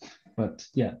circle. But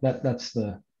yeah, that's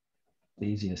the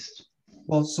easiest.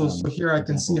 Well, so here I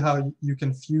can see example. how you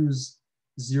can fuse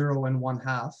 0 and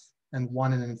 1/2 and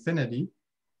 1 and infinity,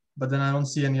 but then I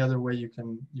don't see any other way you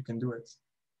can do it.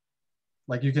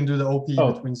 Like you can do the OP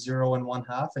between 0 and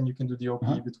 1/2, and you can do the OP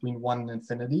between 1 and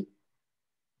infinity,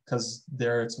 because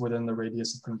there it's within the radius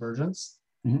of convergence.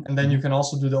 And then you can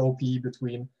also do the OP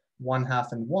between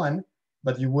 1/2 and 1,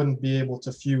 but you wouldn't be able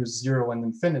to fuse 0 and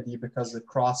infinity because it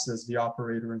crosses the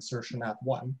operator insertion at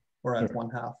 1 or at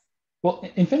 1/2. Well,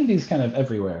 infinity is kind of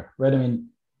everywhere, right? I mean,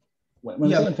 when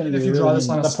we say infinity, if you we draw really this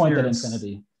mean on a the point sphere, at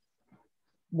infinity.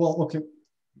 Well, okay.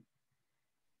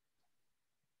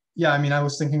 Yeah, I mean, I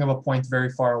was thinking of a point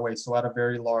very far away, so at a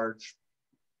very large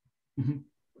Then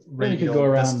you could go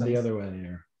around the other way,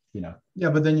 or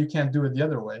Yeah, but then you can't do it the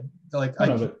other way. Like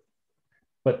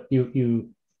but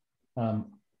you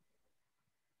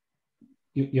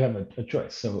have a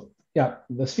choice. So yeah,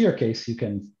 the sphere case, you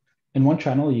can, in one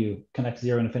channel you connect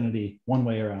 0 and infinity one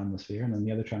way around the sphere, and then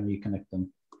the other channel you connect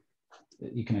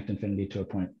infinity to a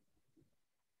point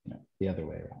the other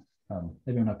way around.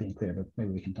 Maybe I'm not being clear, but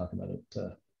maybe we can talk about it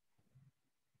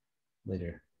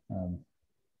later.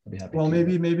 I'd be happy. Well,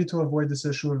 maybe to avoid this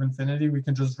issue of infinity, we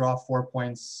can just draw 4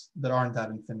 points that aren't at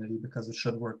infinity, because it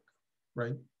should work,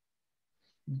 right?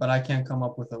 But I can't come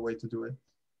up with a way to do it.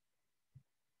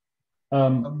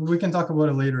 We can talk about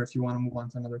it later if you want to move on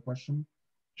to another question.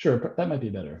 Sure, but that might be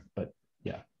better, but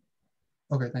yeah.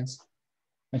 Okay, thanks.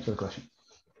 Thanks for the question.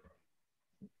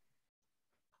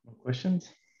 More questions?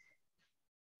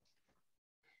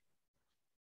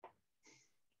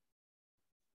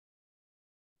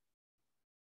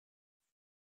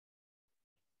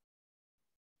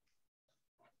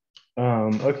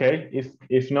 Okay,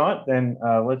 if not, then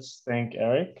let's thank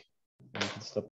Eric.